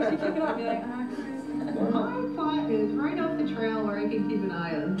 Yeah, right, you kick it off, you're like, My plot is right off the trail where I can keep an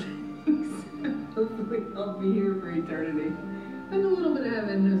eye on things. Hopefully I'll be here for eternity. And a little bit of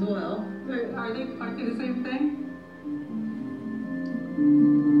heaven as well. Aren't they the same thing?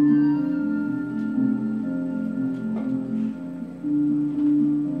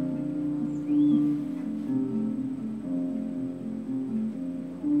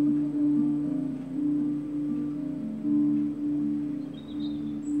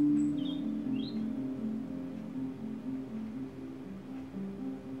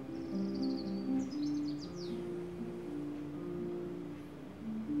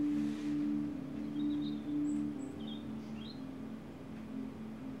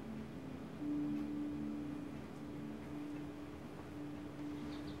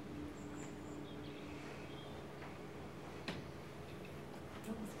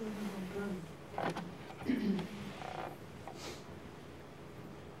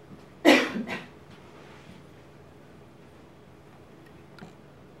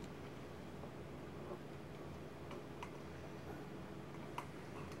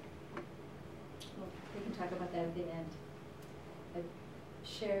 We can talk about that at the end. But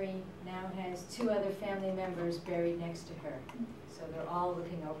Sherry now has 2 other family members buried next to her, so they're all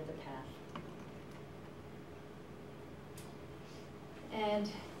looking over the path. And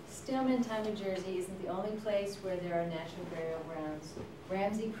Stillmantown, New Jersey isn't the only place where there are natural burial grounds.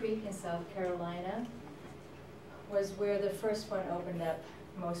 Ramsey Creek in South Carolina was where the first one opened up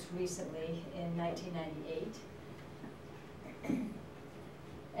most recently in 1998.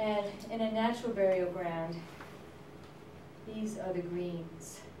 And in a natural burial ground, these are the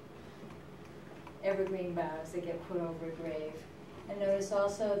greens, evergreen boughs that get put over a grave. And notice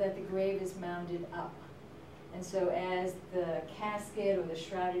also that the grave is mounded up. And so as the casket or the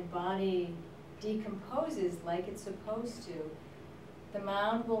shrouded body decomposes like it's supposed to, the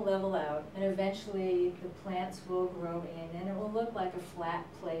mound will level out and eventually the plants will grow in and it will look like a flat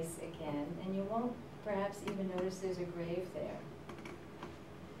place again, and you won't perhaps even notice there's a grave there.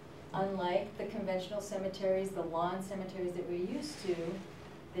 Unlike the conventional cemeteries, the lawn cemeteries that we're used to,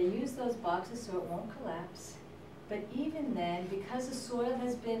 they use those boxes so it won't collapse. But even then, because the soil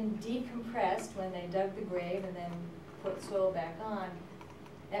has been decompressed when they dug the grave and then put soil back on,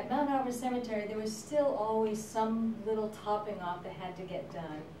 at Mount Auburn Cemetery there was still always some little topping off that had to get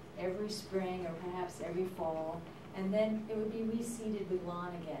done every spring or perhaps every fall, and then it would be reseeded with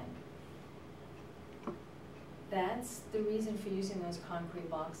lawn again. That's the reason for using those concrete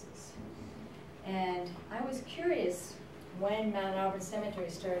boxes. And I was curious when Mount Auburn Cemetery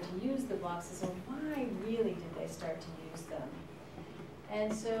started to use the boxes and why really did they start to use them.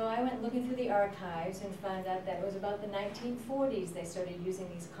 And so I went looking through the archives and found out that it was about the 1940s they started using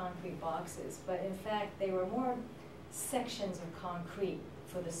these concrete boxes. But in fact, they were more sections of concrete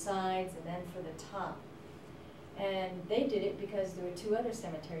for the sides and then for the top. And they did it because there were 2 other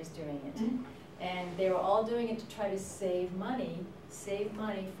cemeteries doing it. And they were all doing it to try to save money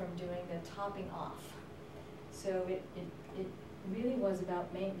from doing the topping off. So it really was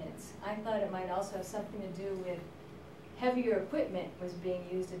about maintenance. I thought it might also have something to do with heavier equipment was being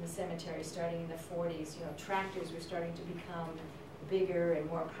used in the cemetery starting in the 40s. You know, tractors were starting to become bigger and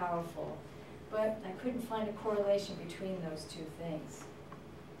more powerful. But I couldn't find a correlation between those 2 things.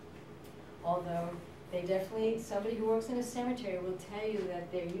 Although they definitely, somebody who works in a cemetery will tell you that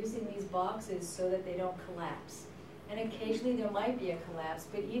they're using these boxes so that they don't collapse. And occasionally there might be a collapse,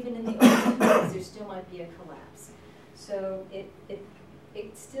 but even in the olden days there still might be a collapse. So it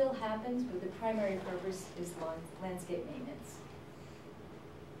still happens, but the primary purpose is landscape maintenance.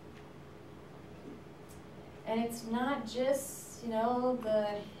 And it's not just, you know,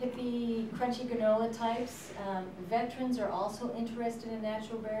 the hippie, crunchy granola types. Veterans are also interested in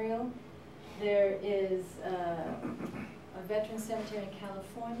natural burial. There is a veteran cemetery in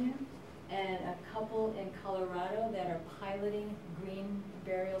California and a couple in Colorado that are piloting green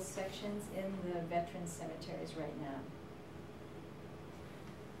burial sections in the veteran cemeteries right now.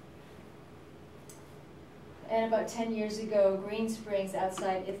 And about 10 years ago, Green Springs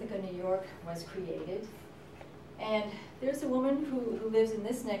outside Ithaca, New York was created. And there's a woman who lives in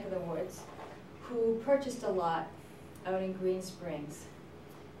this neck of the woods who purchased a lot out in Green Springs.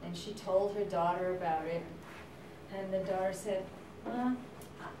 And she told her daughter about it. And the daughter said, I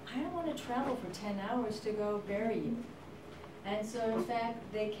don't want to travel for 10 hours to go bury you. And so in fact,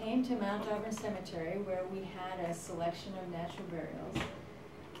 they came to Mount Auburn Cemetery where we had a selection of natural burials.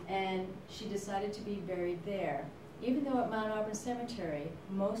 And she decided to be buried there. Even though at Mount Auburn Cemetery,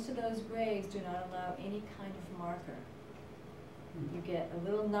 most of those graves do not allow any kind of marker. You get a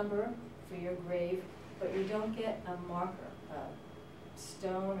little number for your grave, but you don't get a marker, a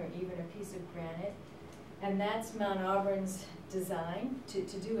stone or even a piece of granite. And that's Mount Auburn's design to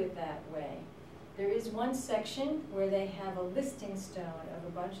do it that way. There is one section where they have a listing stone of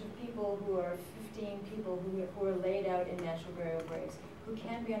a bunch of people who are 15 people who are laid out in natural burial graves, who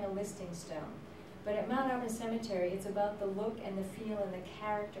can be on a listing stone. But at Mount Auburn Cemetery, it's about the look and the feel and the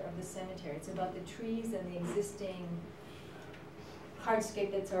character of the cemetery. It's about the trees and the existing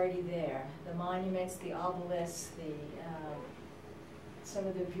hardscape that's already there. The monuments, the obelisks, some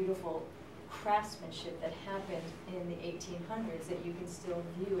of the beautiful craftsmanship that happened in the 1800s that you can still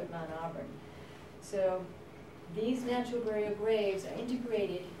view at Mount Auburn. So these natural burial graves are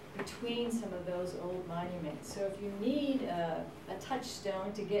integrated between some of those old monuments. So if you need a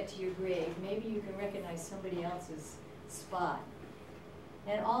touchstone to get to your grave, maybe you can recognize somebody else's spot.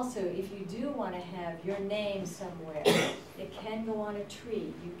 And also, if you do want to have your name somewhere, it can go on a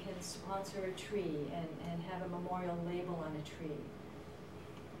tree. You can sponsor a tree and have a memorial label on a tree.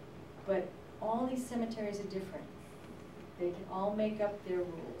 But all these cemeteries are different. They can all make up their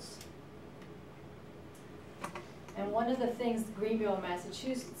rules. And one of the things Greenville,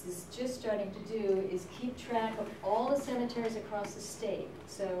 Massachusetts is just starting to do is keep track of all the cemeteries across the state.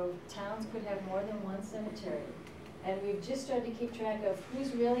 So towns could have more than one cemetery. And we've just started to keep track of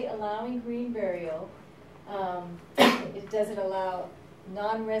who's really allowing green burial. It doesn't allow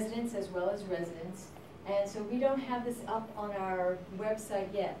non-residents as well as residents. And so we don't have this up on our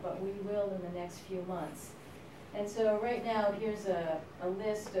website yet, but we will in the next few months. And so right now, here's a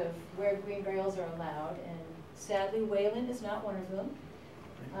list of where green burials are allowed. And sadly, Wayland is not one of them.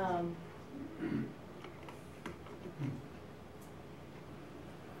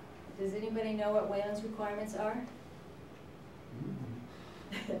 Does anybody know what Wayland's requirements are?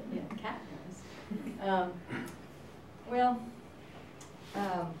 Yeah, Kat knows.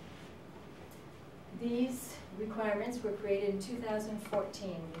 These requirements were created in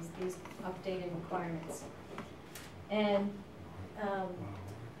 2014, these updated requirements. And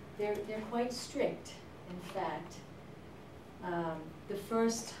they're quite strict, in fact. The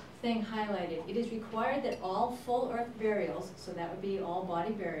first thing highlighted, it is required that all full earth burials, so that would be all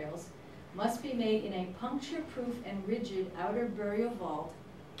body burials, must be made in a puncture-proof and rigid outer burial vault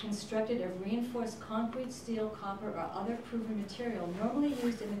constructed of reinforced concrete, steel, copper, or other proven material normally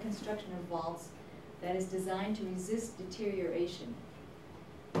used in the construction of vaults that is designed to resist deterioration.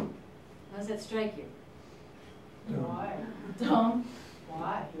 How does that strike you? Why? Dumb.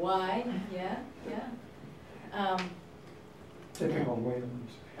 Why? Why? Yeah. Typical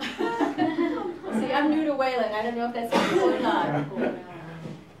Wayland's. See, I'm new to Wayland. I don't know if that's cool or not.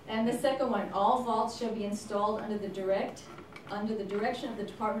 And the second one, all vaults shall be installed under the direction of the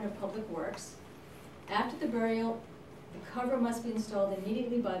Department of Public Works. After the burial, the cover must be installed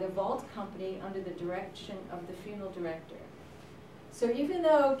immediately by the vault company under the direction of the funeral director. So even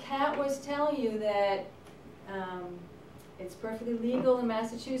though Kat was telling you that it's perfectly legal in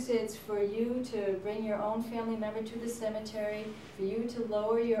Massachusetts for you to bring your own family member to the cemetery, for you to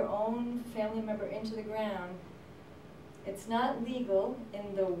lower your own family member into the ground, it's not legal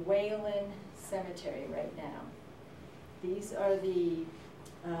in the Wayland Cemetery right now. These are the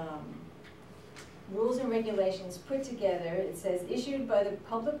rules and regulations put together. It says issued by the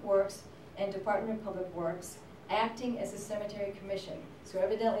Public Works and Department of Public Works, acting as a cemetery commission. So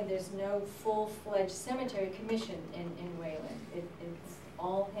evidently there's no full-fledged cemetery commission in Wayland. It's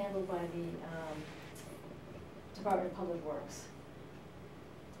all handled by the Department of Public Works.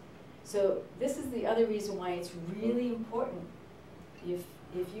 So this is the other reason why it's really important, if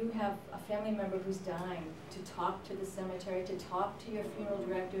you have a family member who's dying, to talk to the cemetery, to talk to your funeral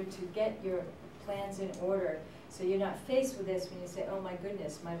director, to get your plans in order, so you're not faced with this when you say, oh my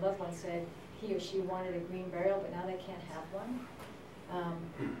goodness, my loved one said he or she wanted a green burial, but now they can't have one.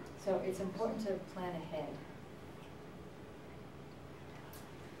 So it's important to plan ahead.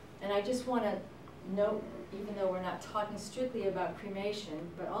 And I just want to note, even though we're not talking strictly about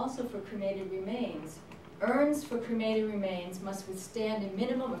cremation, but also for cremated remains, urns for cremated remains must withstand a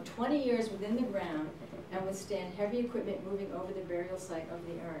minimum of 20 years within the ground and withstand heavy equipment moving over the burial site of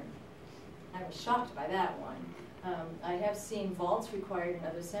the urn. I was shocked by that one. I have seen vaults required in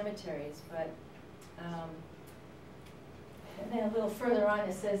other cemeteries, but and then a little further on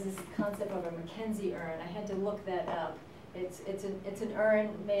it says this concept of a Mackenzie urn. I had to look that up. It's an urn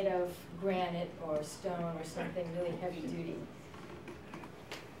made of granite or stone or something really heavy duty.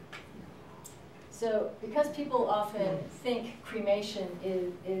 So because people often think cremation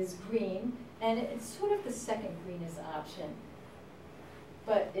is green, and it's sort of the second greenest option,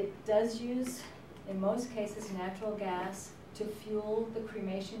 but it does use, in most cases, natural gas to fuel the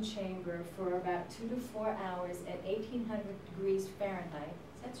cremation chamber for about 2 to 4 hours at 1800 degrees Fahrenheit.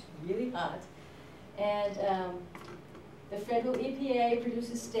 That's really hot. And the federal EPA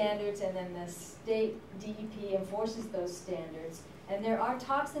produces standards, and then the state DEP enforces those standards. And there are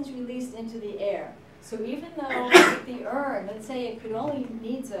toxins released into the air. So even though the urn, let's say it could only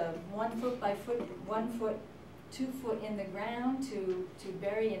needs a 1 foot by foot, 1 foot, 2 foot in the ground to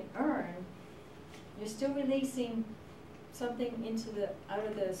bury an urn, you're still releasing something into out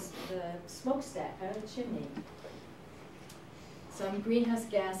of the smokestack, out of the chimney. Some greenhouse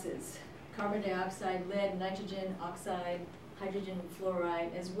gases, carbon dioxide, lead, nitrogen oxide, hydrogen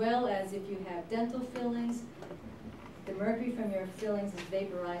fluoride, as well as if you have dental fillings, the mercury from your fillings is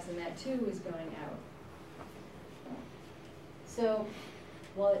vaporized, and that too is going out. So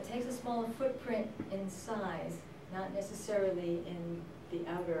while it takes a smaller footprint in size, not necessarily in the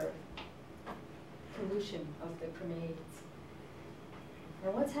outer pollution of the cremains.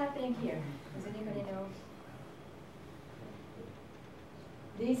 Now what's happening here? Does anybody know?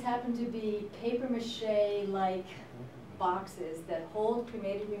 These happen to be paper mache-like boxes that hold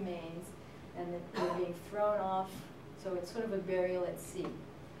cremated remains, and they're being thrown off, so it's sort of a burial at sea.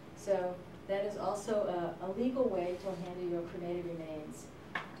 So that is also a legal way to handle your cremated remains.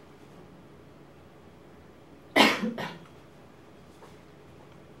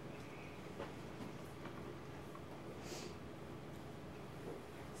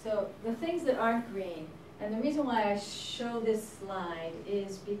 So the things that aren't green, and the reason why I show this slide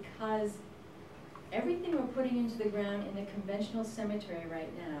is because everything we're putting into the ground in a conventional cemetery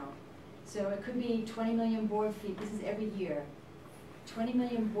right now, so it could be 20 million board feet, this is every year, 20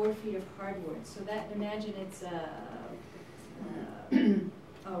 million board feet of hardwood. So that, imagine it's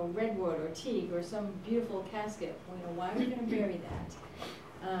redwood or teak or some beautiful casket. Well, you know, why are we going to bury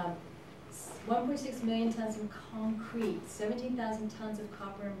that? 1.6 million tons of concrete, 17,000 tons of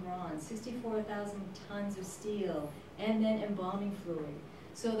copper and bronze, 64,000 tons of steel, and then embalming fluid.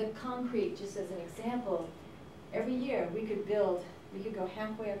 So the concrete, just as an example, every year we could go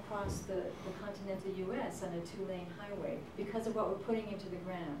halfway across the continental US on a 2-lane highway because of what we're putting into the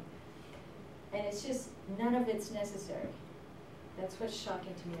ground. And it's just, none of it's necessary. That's what's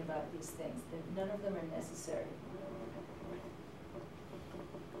shocking to me about these things, that none of them are necessary.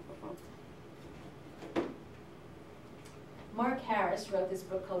 Mark Harris wrote this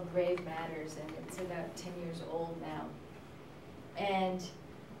book called Grave Matters, and it's about 10 years old now. And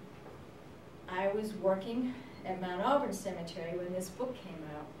I was working at Mount Auburn Cemetery when this book came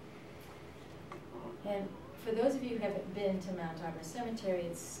out. And for those of you who haven't been to Mount Auburn Cemetery,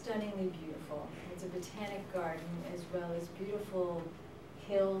 it's stunningly beautiful. It's a botanic garden as well as beautiful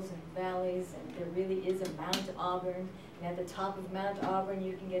hills and valleys, and there really is a Mount Auburn. And at the top of Mount Auburn,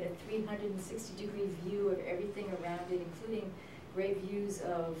 you can get a 360-degree view of everything around it, including great views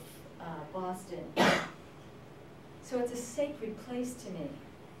of Boston. So it's a sacred place to me.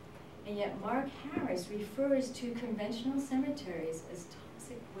 And yet Mark Harris refers to conventional cemeteries as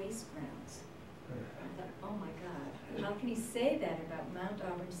toxic waste grounds. I thought, oh my God, how can he say that about Mount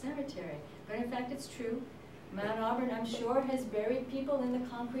Auburn Cemetery? But in fact, it's true. Mount Auburn, I'm sure, has buried people in the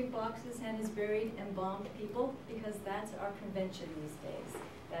concrete boxes and has buried embalmed people, because that's our convention these days.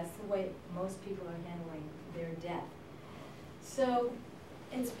 That's the way most people are handling their death. So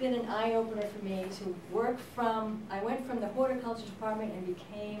it's been an eye-opener for me to work from, I went from the horticulture department and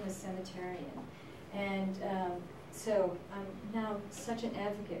became a cemeterian. And so I'm now such an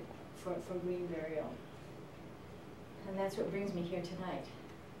advocate for green burial. And that's what brings me here tonight.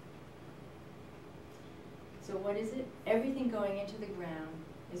 So what is it? Everything going into the ground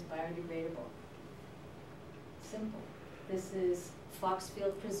is biodegradable. Simple. This is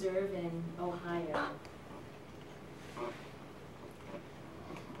Foxfield Preserve in Ohio.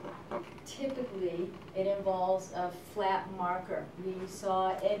 Typically, it involves a flat marker. We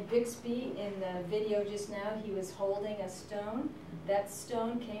saw Ed Bixby in the video just now. He was holding a stone. That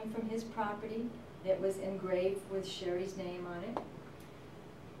stone came from his property. It was engraved with Sherry's name on it.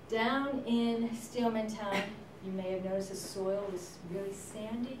 Down in Steelmantown, you may have noticed the soil was really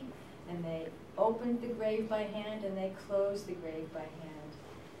sandy, and they opened the grave by hand and they closed the grave by hand.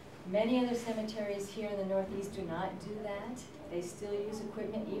 Many other cemeteries here in the Northeast do not do that. They still use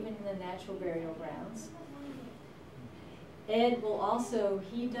equipment even in the natural burial grounds. Ed will also,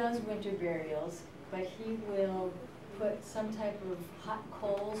 he does winter burials, but he will put some type of hot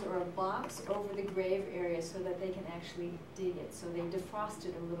coals or a box over the grave area so that they can actually dig it. So they defrost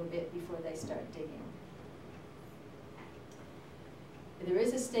it a little bit before they start digging. There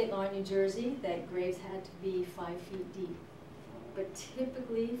is a state law in New Jersey that graves had to be 5 feet deep. But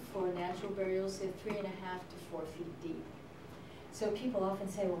typically for natural burials, they're 3.5 to 4 feet deep. So people often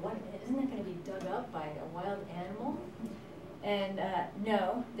say, well, what, isn't that going to be dug up by a wild animal? And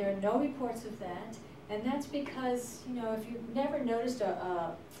no, there are no reports of that. And that's because, you know, if you've never noticed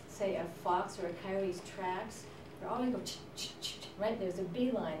say a fox or a coyote's tracks, they're always go ch-ch-ch, right? There's a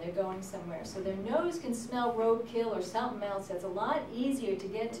beeline, they're going somewhere. So their nose can smell roadkill or something else that's a lot easier to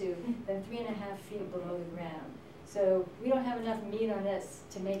get to than 3.5 feet below the ground. So we don't have enough meat on us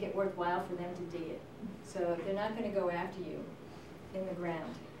to make it worthwhile for them to dig it. So they're not going to go after you in the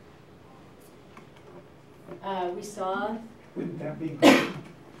ground. We saw... Wouldn't that be green?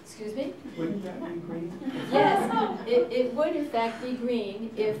 Excuse me? Wouldn't that be green? Yes, it would in fact be green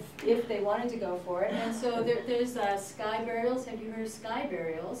if they wanted to go for it. And so there's sky burials. Have you heard of sky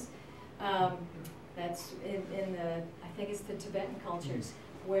burials? That's in the, I think it's the Tibetan cultures,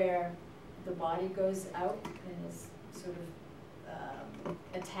 where the body goes out and is sort of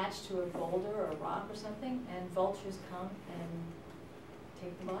attached to a boulder or a rock or something, and vultures come and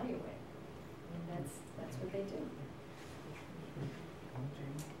take the body away. And that's what they do.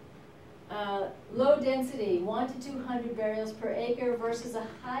 Low density, 1 to 200 burials per acre versus a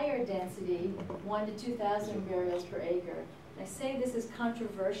higher density, 1 to 2,000 burials per acre. I say this is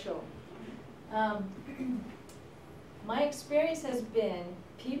controversial. My experience has been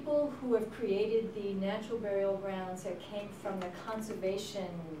people who have created the natural burial grounds that came from the conservation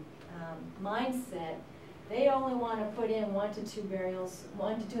mindset, they only want to put in 1 to 2 burials,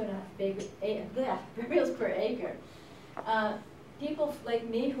 1 to 2.5 burials per acre. People like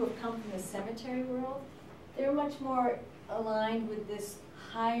me who have come from the cemetery world, they're much more aligned with this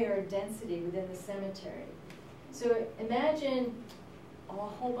higher density within the cemetery. So imagine a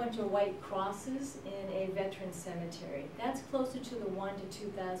whole bunch of white crosses in a veteran cemetery. That's closer to the 1 to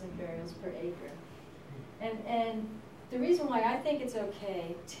 2,000 burials per acre. And the reason why I think it's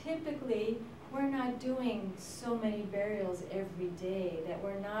okay, typically we're not doing so many burials every day that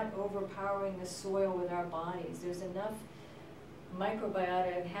we're not overpowering the soil with our bodies. There's enough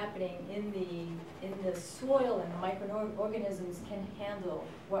microbiota happening in the soil, and the microorganisms can handle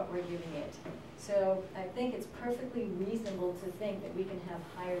what we're giving it. So I think it's perfectly reasonable to think that we can have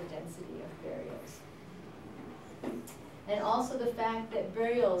higher density of burials. And also the fact that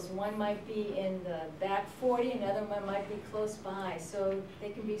burials, one might be in the back 40, another one might be close by, so they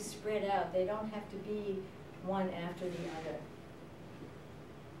can be spread out. They don't have to be one after the other.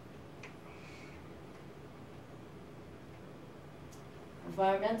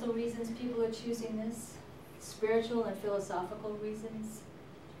 Environmental reasons people are choosing this, spiritual and philosophical reasons.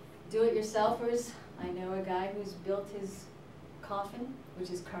 Do-it-yourselfers. I know a guy who's built his coffin, which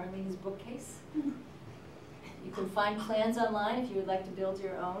is currently his bookcase. You can find plans online if you would like to build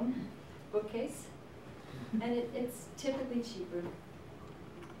your own bookcase. And it's typically cheaper.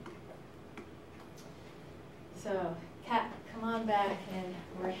 So, Kat, come on back and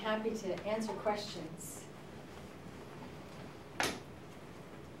we're happy to answer questions.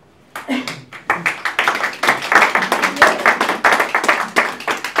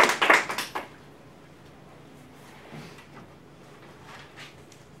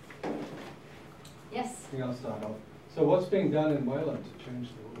 Yes? I'll start off. So what's being done in Wayland to change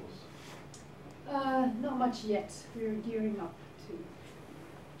the rules? Not much yet. We're gearing up to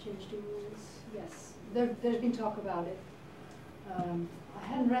change the rules. Yes, there's been talk about it. I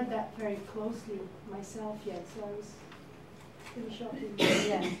hadn't read that very closely myself yet, so I was pretty shocked.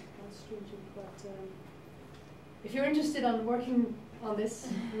 Yeah, that's stringent. But if you're interested in working on this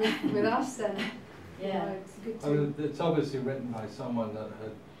with us, then yeah, it's good to. I mean, it's obviously written by someone that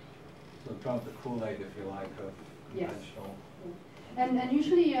had sort of drunk the Kool-Aid, if you like, of conventional. Yes. And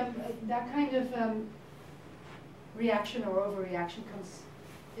usually that kind of reaction or overreaction comes,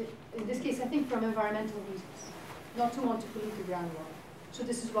 in this case, I think from environmental reasons, not to want to pollute the groundwater. So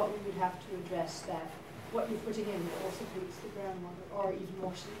this is what we would have to address, that what you're putting in also pollutes the groundwater, or even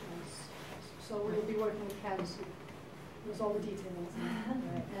more signals. So we'll be working with Candace, who knows all the details.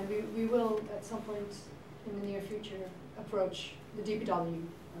 And we will, at some point in the near future, approach the DPW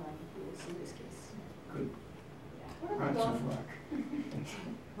rules in this case. Good. Yeah. What about Lots golf? of luck.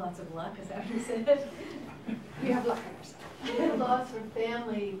 Lots of luck, is that what you said? We have luck on our side. You have lots of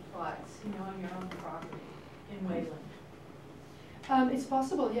family plots, you know, on your own property in Wayland. It's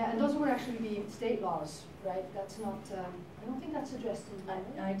possible, yeah, and those would actually be state laws, right? That's not, I don't think that's addressed in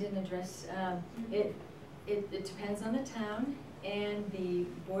Wayland. I didn't address, it depends on the town, and the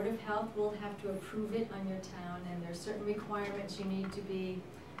Board of Health will have to approve it on your town, and there are certain requirements. You need to be,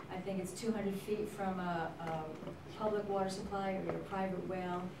 I think it's 200 feet from a public water supply or a private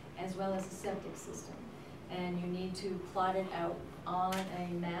well, as well as a septic system. And you need to plot it out on a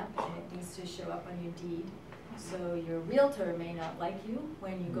map, and it needs to show up on your deed. So your realtor may not like you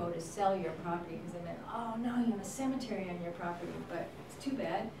when you go to sell your property, because they meant, oh no, you have a cemetery on your property, but it's too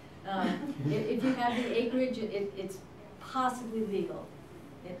bad. If you have the acreage, it's possibly legal.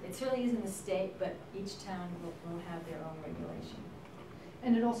 It certainly is in the state, but each town will have their own regulation.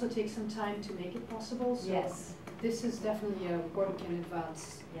 And it also takes some time to make it possible, so Yes. this is definitely a work in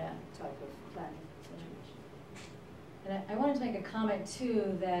advance Yeah. type of planning situation. And I wanted to make a comment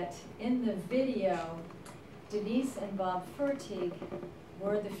too, that in the video, Denise and Bob Fertig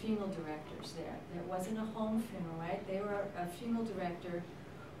were the funeral directors there. It wasn't a home funeral, right? They were a funeral director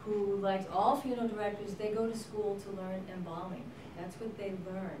who, like all funeral directors, they go to school to learn embalming. That's what they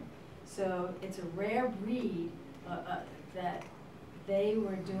learn. So it's a rare breed that they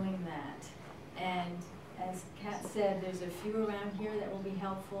were doing that. And as Kat said, there's a few around here that will be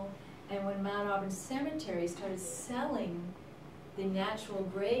helpful. And when Mount Auburn Cemetery started selling the natural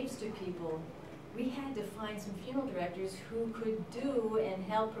graves to people, we had to find some funeral directors who could do and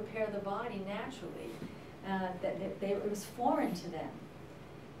help prepare the body naturally. It was foreign to them.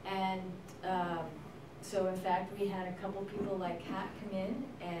 And so in fact, we had a couple people like Kat come in,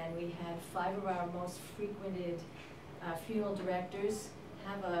 and we had 5 of our most frequented funeral directors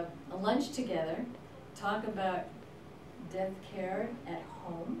have a lunch together, talk about death care at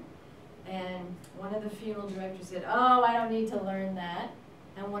home. And one of the funeral directors said, oh, I don't need to learn that.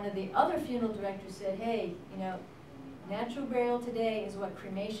 And one of the other funeral directors said, hey, you know, natural burial today is what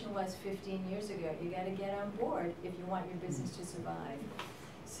cremation was 15 years ago. You got to get on board if you want your business to survive.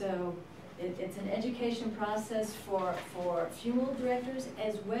 So it's an education process for funeral directors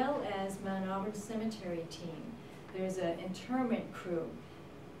as well as Mount Auburn Cemetery team. There's an interment crew.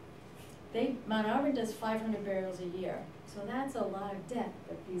 Mount Auburn does 500 burials a year. So that's a lot of death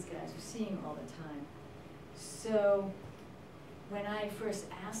that these guys are seeing all the time. So when I first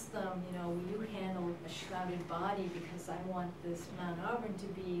asked them, you know, will you handle a shrouded body, because I want this Mount Auburn to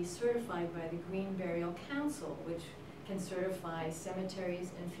be certified by the Green Burial Council, which can certify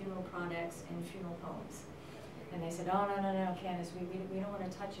cemeteries and funeral products and funeral homes. And they said, oh, no, Candace, we don't want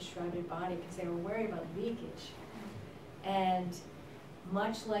to touch a shrouded body, because they were worried about leakage. And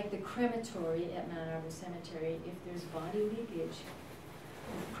much like the crematory at Mount Auburn Cemetery, if there's body leakage,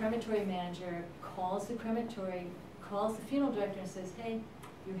 the crematory manager calls the crematory, calls the funeral director and says, hey,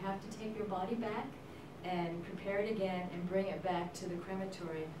 you have to take your body back and prepare it again and bring it back to the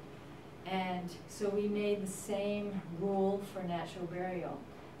crematory. And so we made the same rule for natural burial.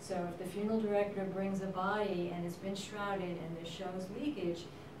 So if the funeral director brings a body and it's been shrouded and there shows leakage,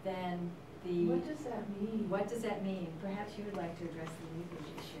 then What does that mean? What does that mean? Perhaps you would like to address the leakage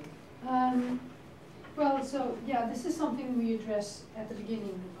issue. Well, so yeah, this is something we address at the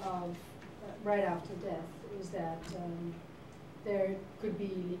beginning of, right after death, is that there could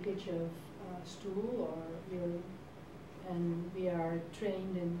be leakage of stool or urine, and we are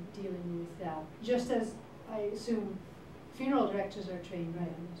trained in dealing with that, just as I assume funeral directors are trained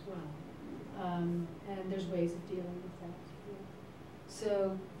in as well. And there's ways of dealing with that.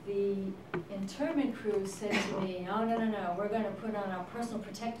 So the interment crew said to me, oh, no, we're going to put on our personal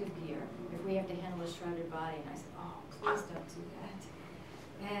protective gear if we have to handle a shrouded body. And I said, oh, please don't do that.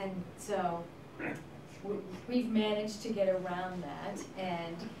 And so we've managed to get around that.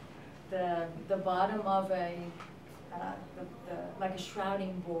 And the bottom of like a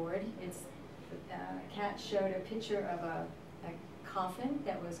shrouding board, Kat showed a picture of a coffin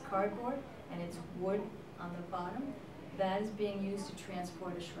that was cardboard, and it's wood on the bottom. That is being used to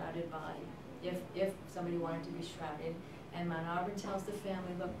transport a shrouded body, if somebody wanted to be shrouded. And Mount Auburn tells the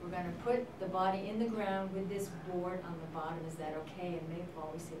family, look, we're going to put the body in the ground with this board on the bottom. Is that okay? And they've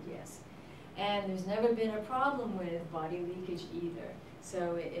always said yes. And there's never been a problem with body leakage either.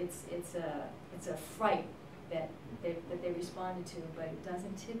 So it's a fright that they responded to, but it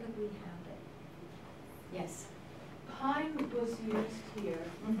doesn't typically happen. Yes? Pine was used here.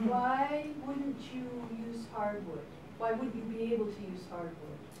 Mm-hmm. Why wouldn't you use hardwood? Why wouldn't you be able to use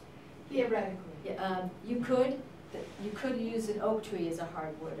hardwood? Theoretically. You could use an oak tree as a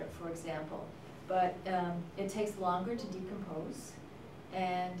hardwood, for example. but it takes longer to decompose.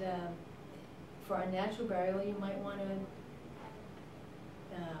 And for a natural burial, you might want to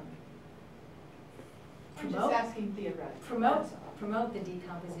I'm just asking theoretically. promote the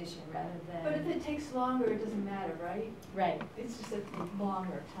decomposition rather than. But if it takes longer, it doesn't matter, right? Right. It's just a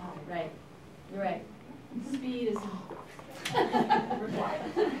longer time. Right. You're right. Speed isn't required.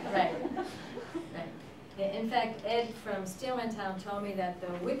 Right. Right. In fact, Ed from Steelmantown told me that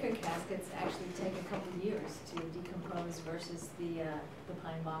the wicker caskets actually take a couple of years to decompose versus the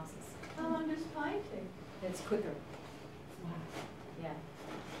pine boxes. How long does pine take? It's quicker. Wow. Yeah.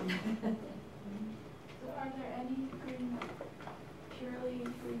 So are there any purely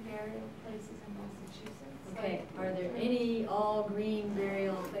green burial places in Massachusetts? Okay, are there any all green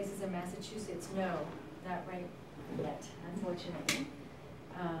burial places in Massachusetts? No, not right yet, unfortunately.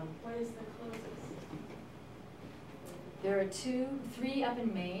 What is the closest? There are 3 up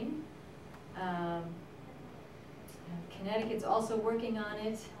in Maine. Connecticut's also working on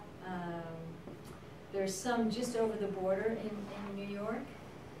it. There's some just over the border in New York.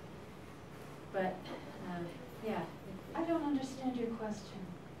 But, yeah. I don't understand your question.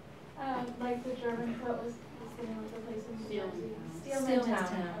 Like the German, what was the name of the place in New Jersey?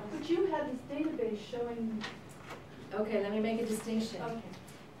 Steelmantown. But you had this database showing. Okay, let me make a distinction.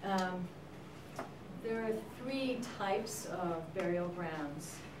 Okay. There are 3 types of burial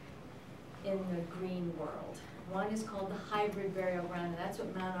grounds in the green world. One is called the hybrid burial ground, and that's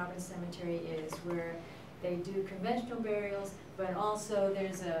what Mount Auburn Cemetery is, where they do conventional burials, but also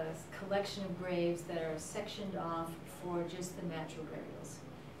there's a collection of graves that are sectioned off for just the natural burials.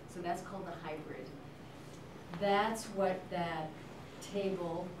 So that's called the hybrid. That's what that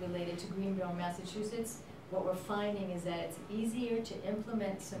table related to Greenville, Massachusetts, what we're finding is that it's easier to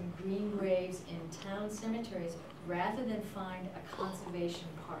implement some green graves in town cemeteries rather than find a conservation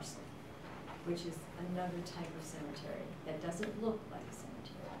parcel, which is another type of cemetery that doesn't look like a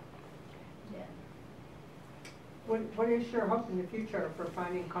cemetery. Yeah. What is your hope in the future for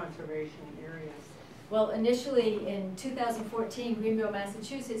finding conservation areas? Well, initially in 2014, Greenville,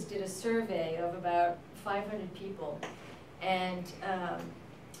 Massachusetts did a survey of about 500 people. And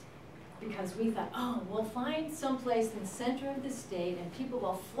because we thought, oh, we'll find someplace in the center of the state and people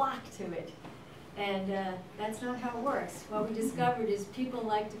will flock to it. And that's not how it works. What we discovered is people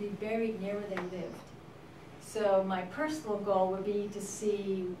like to be buried near where they lived. So my personal goal would be to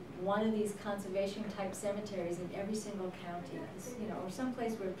see one of these conservation type cemeteries in every single county, you know, or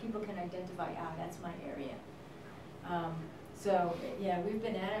someplace where people can identify, ah, that's my area. So yeah, we've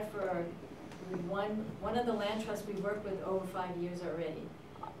been at it for one of the land trusts we worked with over 5 years already.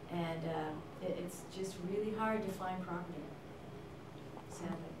 And it's just really hard to find property,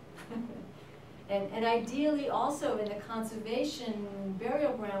 sadly. And ideally also in the conservation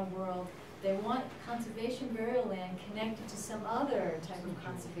burial ground world, they want conservation burial land connected to some other type of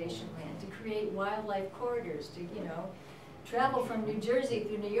conservation land to create wildlife corridors, to, you know, travel from New Jersey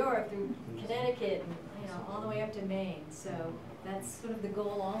through New York, through Connecticut, and, you know, all the way up to Maine. So that's sort of the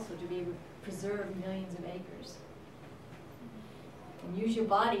goal also, to be able to preserve millions of acres. And use your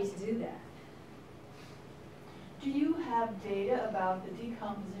body to do that. Do you have data about the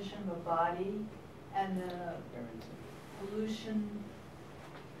decomposition of a body and the pollution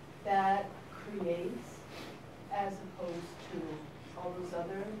that creates, as opposed to all those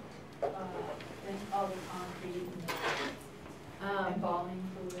other things, all the concrete and the embalming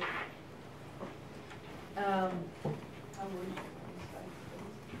fluid?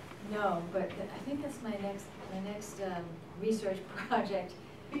 No, but I think that's my next research project.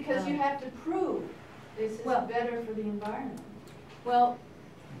 Because you have to prove this is better for the environment. Well,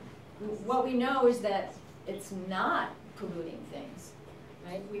 what we know is that it's not polluting things,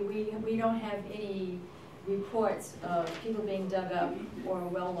 right? We don't have any reports of people being dug up or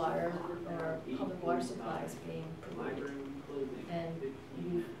well water or public water supplies being polluted. And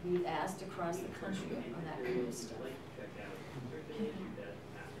we've asked across the country on that kind of stuff.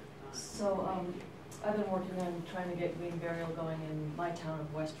 So I've been working on trying to get green burial going in my town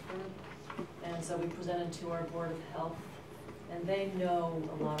of Westford. And so we presented to our Board of Health, and they know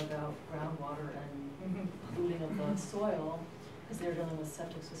a lot about groundwater and polluting of the soil, because they're dealing with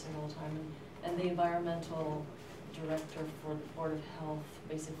septic system all the time. And the environmental director for the Board of Health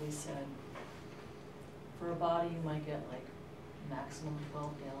basically said, for a body you might get like maximum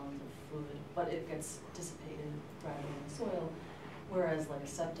 12 gallons of fluid, but it gets dissipated rather in the soil. Whereas like a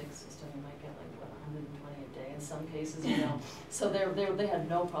septic system, you might get like, what, 120 a day in some cases, you know. So they had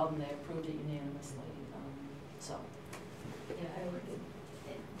no problem, they approved it unanimously, Yeah,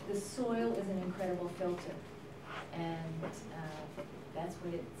 the soil is an incredible filter. And that's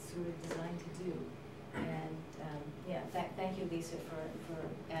what it's sort of designed to do. And yeah, thank you, Lisa, for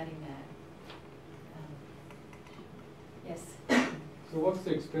adding that. Yes? So what's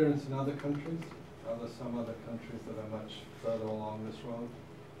the experience in other countries? Are there some other countries that are much further along this road?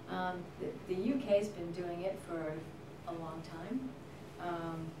 The UK's been doing it for a long time.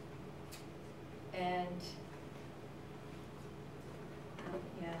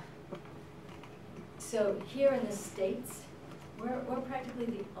 Yeah. So here in the States, we're practically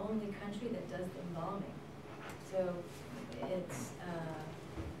the only country that does the embalming. So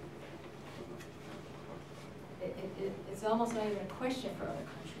it's almost not even a question for other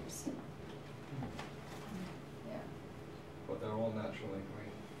countries. Yeah. But they're all naturally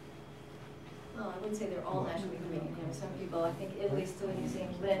green. Well, I wouldn't say they're all naturally green. You know, some people, I think Italy's still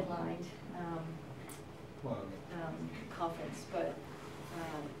using lead-lined coffins, but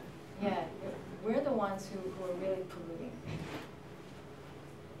yeah, we're the ones who are really polluting.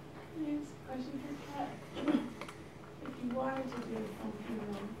 Here's a question for Kat. If you wanted to do a home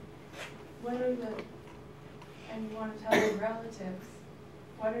funeral, what are and you want to tell your relatives,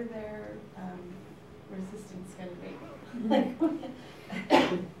 what are their resistance going to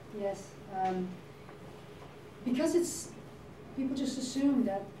be? Yes, because people just assume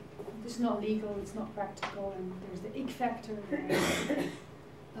that it's not legal, it's not practical, and there's the ick factor.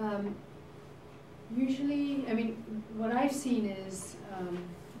 Usually, I mean, what I've seen is,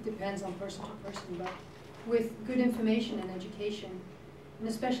 depends on person to person, but with good information and education, and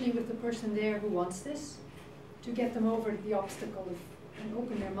especially with the person there who wants this, to get them over the obstacle and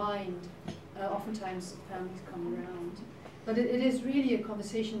open their mind, oftentimes families come around. But it is really a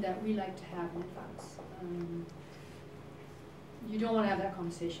conversation that we like to have in advance. You don't want to have that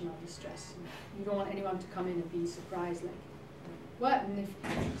conversation out of stress. You don't want anyone to come in and be surprised, like, what? And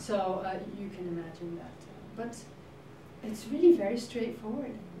so you can imagine that. But it's really very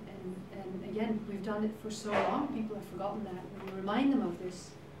straightforward. And again, we've done it for so long, people have forgotten that. When you remind them of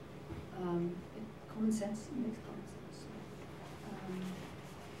this, common sense, it makes common sense.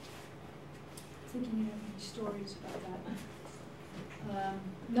 Thinking of any stories about that.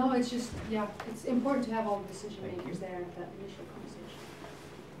 No, it's just, yeah, it's important to have all the decision makers there at that initial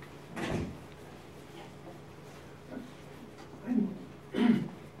conversation.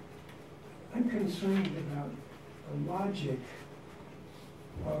 I'm concerned about the logic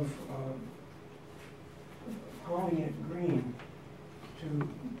of calling it green to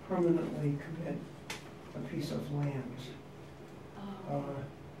permanently commit a piece of land.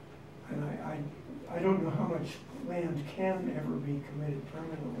 And I don't know how much land can ever be committed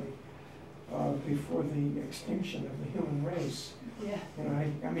permanently before the extinction of the human race. Yeah. You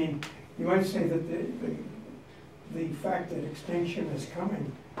know, I mean, you might say that the fact that extinction is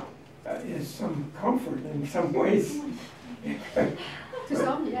coming is some comfort in some ways. To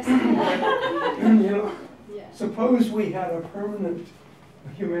some, yes. And, you know, yeah. Suppose we had a permanent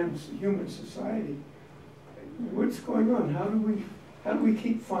human society. What's going on? How do we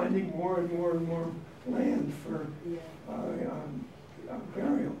keep finding more and more and more land for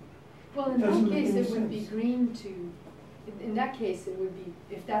burial? Well, in that case, it would be green to. In that case, it would be,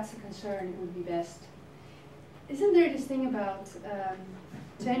 if that's a concern, it would be best. Isn't there this thing about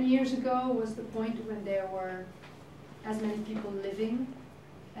 10 years ago was the point when there were as many people living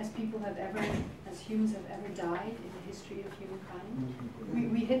as humans have ever died in the history of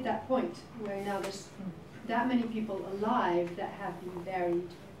humankind? We hit that point where now there's that many people alive that have been buried,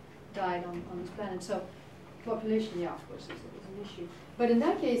 died on this planet. So population, yeah, of course, is an issue. But in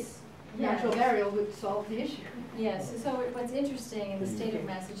that case, natural burial would solve the issue. Yes, so what's interesting, in the state of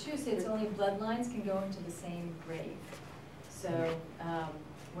Massachusetts, only bloodlines can go into the same grave. So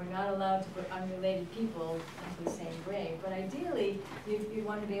we're not allowed to put unrelated people into the same grave. But ideally, you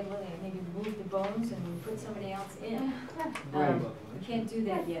want to be able to maybe move the bones and put somebody else in. We can't do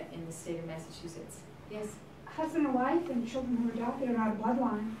that yet in the state of Massachusetts. Yes? Husband and wife and children who are adopted are not a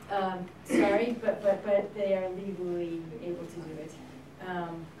bloodline. Sorry, but they are legally able to do it.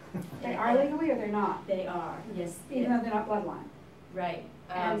 They are legally or they're not? They are, yes. Even though they're not bloodline? Right.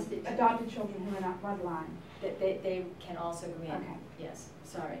 And adopted children who are not bloodline? They can also go in. Okay. Yes,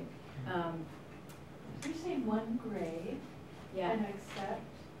 sorry. You're saying one grave Yeah. and accept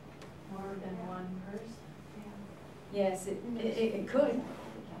more than one person? Yes, it could.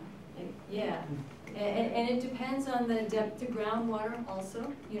 Yeah. And it depends on the depth of groundwater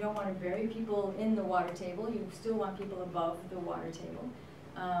also. You don't want to bury people in the water table. You still want people above the water table.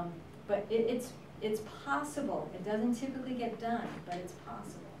 But it's possible. It doesn't typically get done, but it's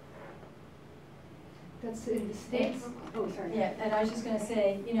possible. That's in the States. Oh, sorry. Yeah, and I was just going to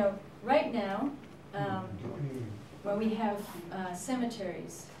say, you know, right now, when we have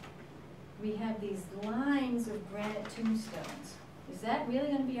cemeteries, we have these lines of granite tombstones. Is that really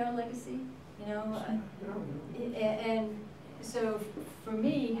going to be our legacy? You know, and so for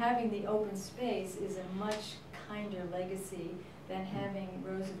me, having the open space is a much kinder legacy than having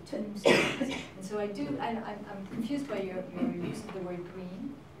rows of tombstones. And so I'm confused by your use of the word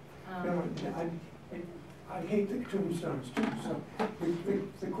green. No, I hate the tombstones too. So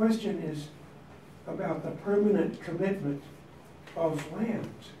the question is about the permanent commitment of land.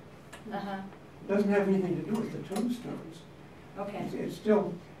 It doesn't have anything to do with the tombstones. Okay. It's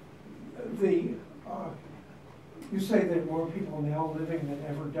still the. You say there are more people now living than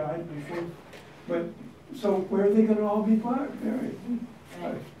ever died before, but so where are they going to all be buried?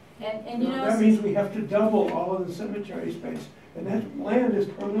 Right. And you know, that means we have to double all of the cemetery space, and that land is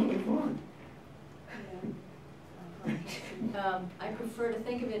permanently gone. I prefer to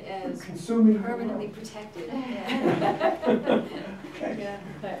think of it as consuming permanently protected. Yeah.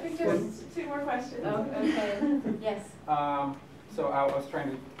 Just two more questions. Oh, okay. Yes. So I was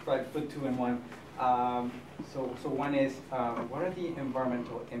trying to like put two in one. So one is, what are the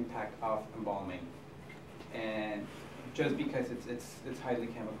environmental impact of embalming? And just because it's highly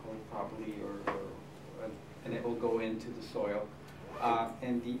chemical, probably, or and it will go into the soil.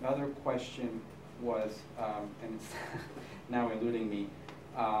 And the other question was, and it's now eluding me.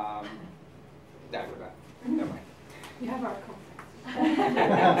 Never mind. You have our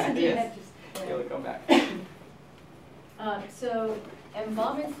contact. Yes. It'll come back. So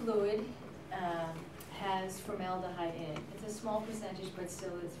embalming fluid has formaldehyde in it. It's a small percentage, but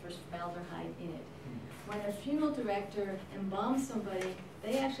still it's formaldehyde in it. When a funeral director embalms somebody,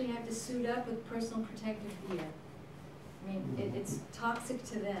 they actually have to suit up with personal protective gear. I mean, it's toxic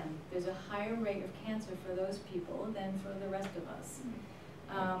to them. There's a higher rate of cancer for those people than for the rest of us.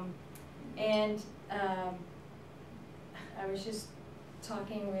 I was just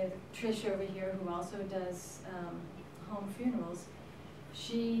talking with Trish over here, who also does home funerals.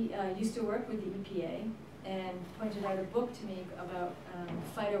 She used to work with the EPA and pointed out a book to me about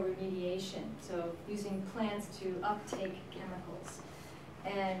phytoremediation, so using plants to uptake chemicals.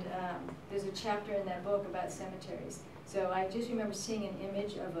 And there's a chapter in that book about cemeteries. So I just remember seeing an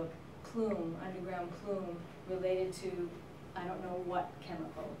image of a plume, underground plume, related to, I don't know what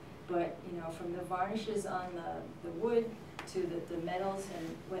chemical, but you know, from the varnishes on the wood to the metals,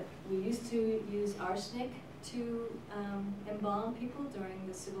 and what we used to use arsenic to embalm people during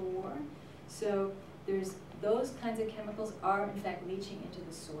the Civil War. So there's those kinds of chemicals are in fact leaching into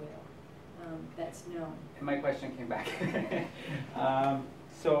the soil. That's known. And my question came back.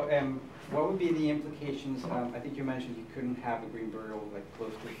 What would be the implications? I think you mentioned you couldn't have a green burial like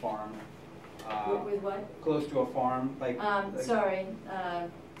close to a farm. With what? Close to a farm, like. Sorry.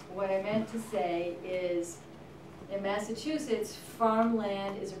 What I meant to say is, in Massachusetts,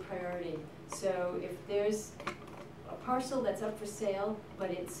 farmland is a priority. So if there's a parcel that's up for sale,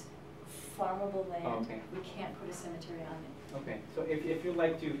 but it's farmable land, we can't put a cemetery on it. Okay, so if you'd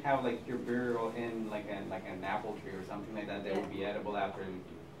like to have like your burial in like an apple tree or something like that, that would be edible after.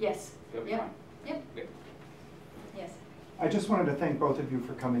 Yes. Yep. Yep. Good. Yes. I just wanted to thank both of you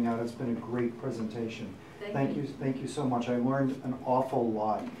for coming out. It's been a great presentation. Thank you so much. I learned an awful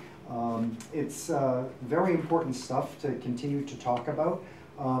lot. It's very important stuff to continue to talk about.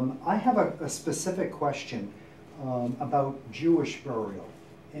 I have a specific question about Jewish burial.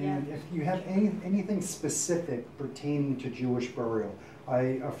 And if you have anything specific pertaining to Jewish burial.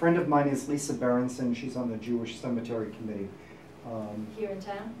 A friend of mine is Lisa Berenson. She's on the Jewish Cemetery Committee. Here in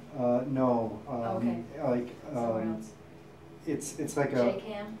town? No. Okay. Somewhere else? It's like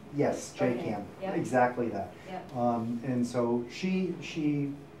JCAM? Yes, JCAM. Okay. Yep. Exactly that. Yep. And so she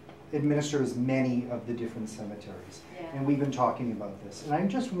administers many of the different cemeteries. Yeah. And we've been talking about this. And I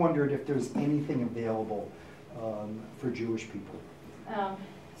just wondered if there's anything available for Jewish people.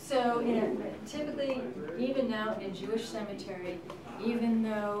 So typically, even now in a Jewish cemetery, even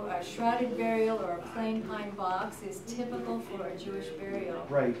though a shrouded burial or a plain pine box is typical for a Jewish burial,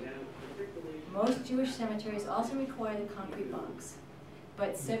 right. Most Jewish cemeteries also require the concrete box.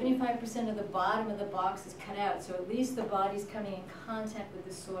 But 75% of the bottom of the box is cut out, so at least the body's coming in contact with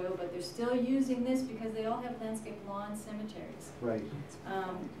the soil, but they're still using this because they all have landscape lawn cemeteries. Right.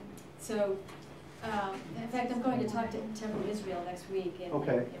 In fact, I'm going to talk to Temple of Israel next week in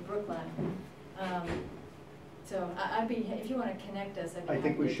Brookline. So I'd be, if you want to connect us, I'd be happy to talk. I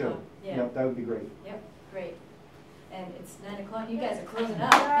think we should. Yeah. Yep, that would be great. Yep, great. And it's 9 o'clock. You guys are closing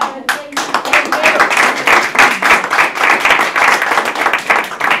up. Thank you.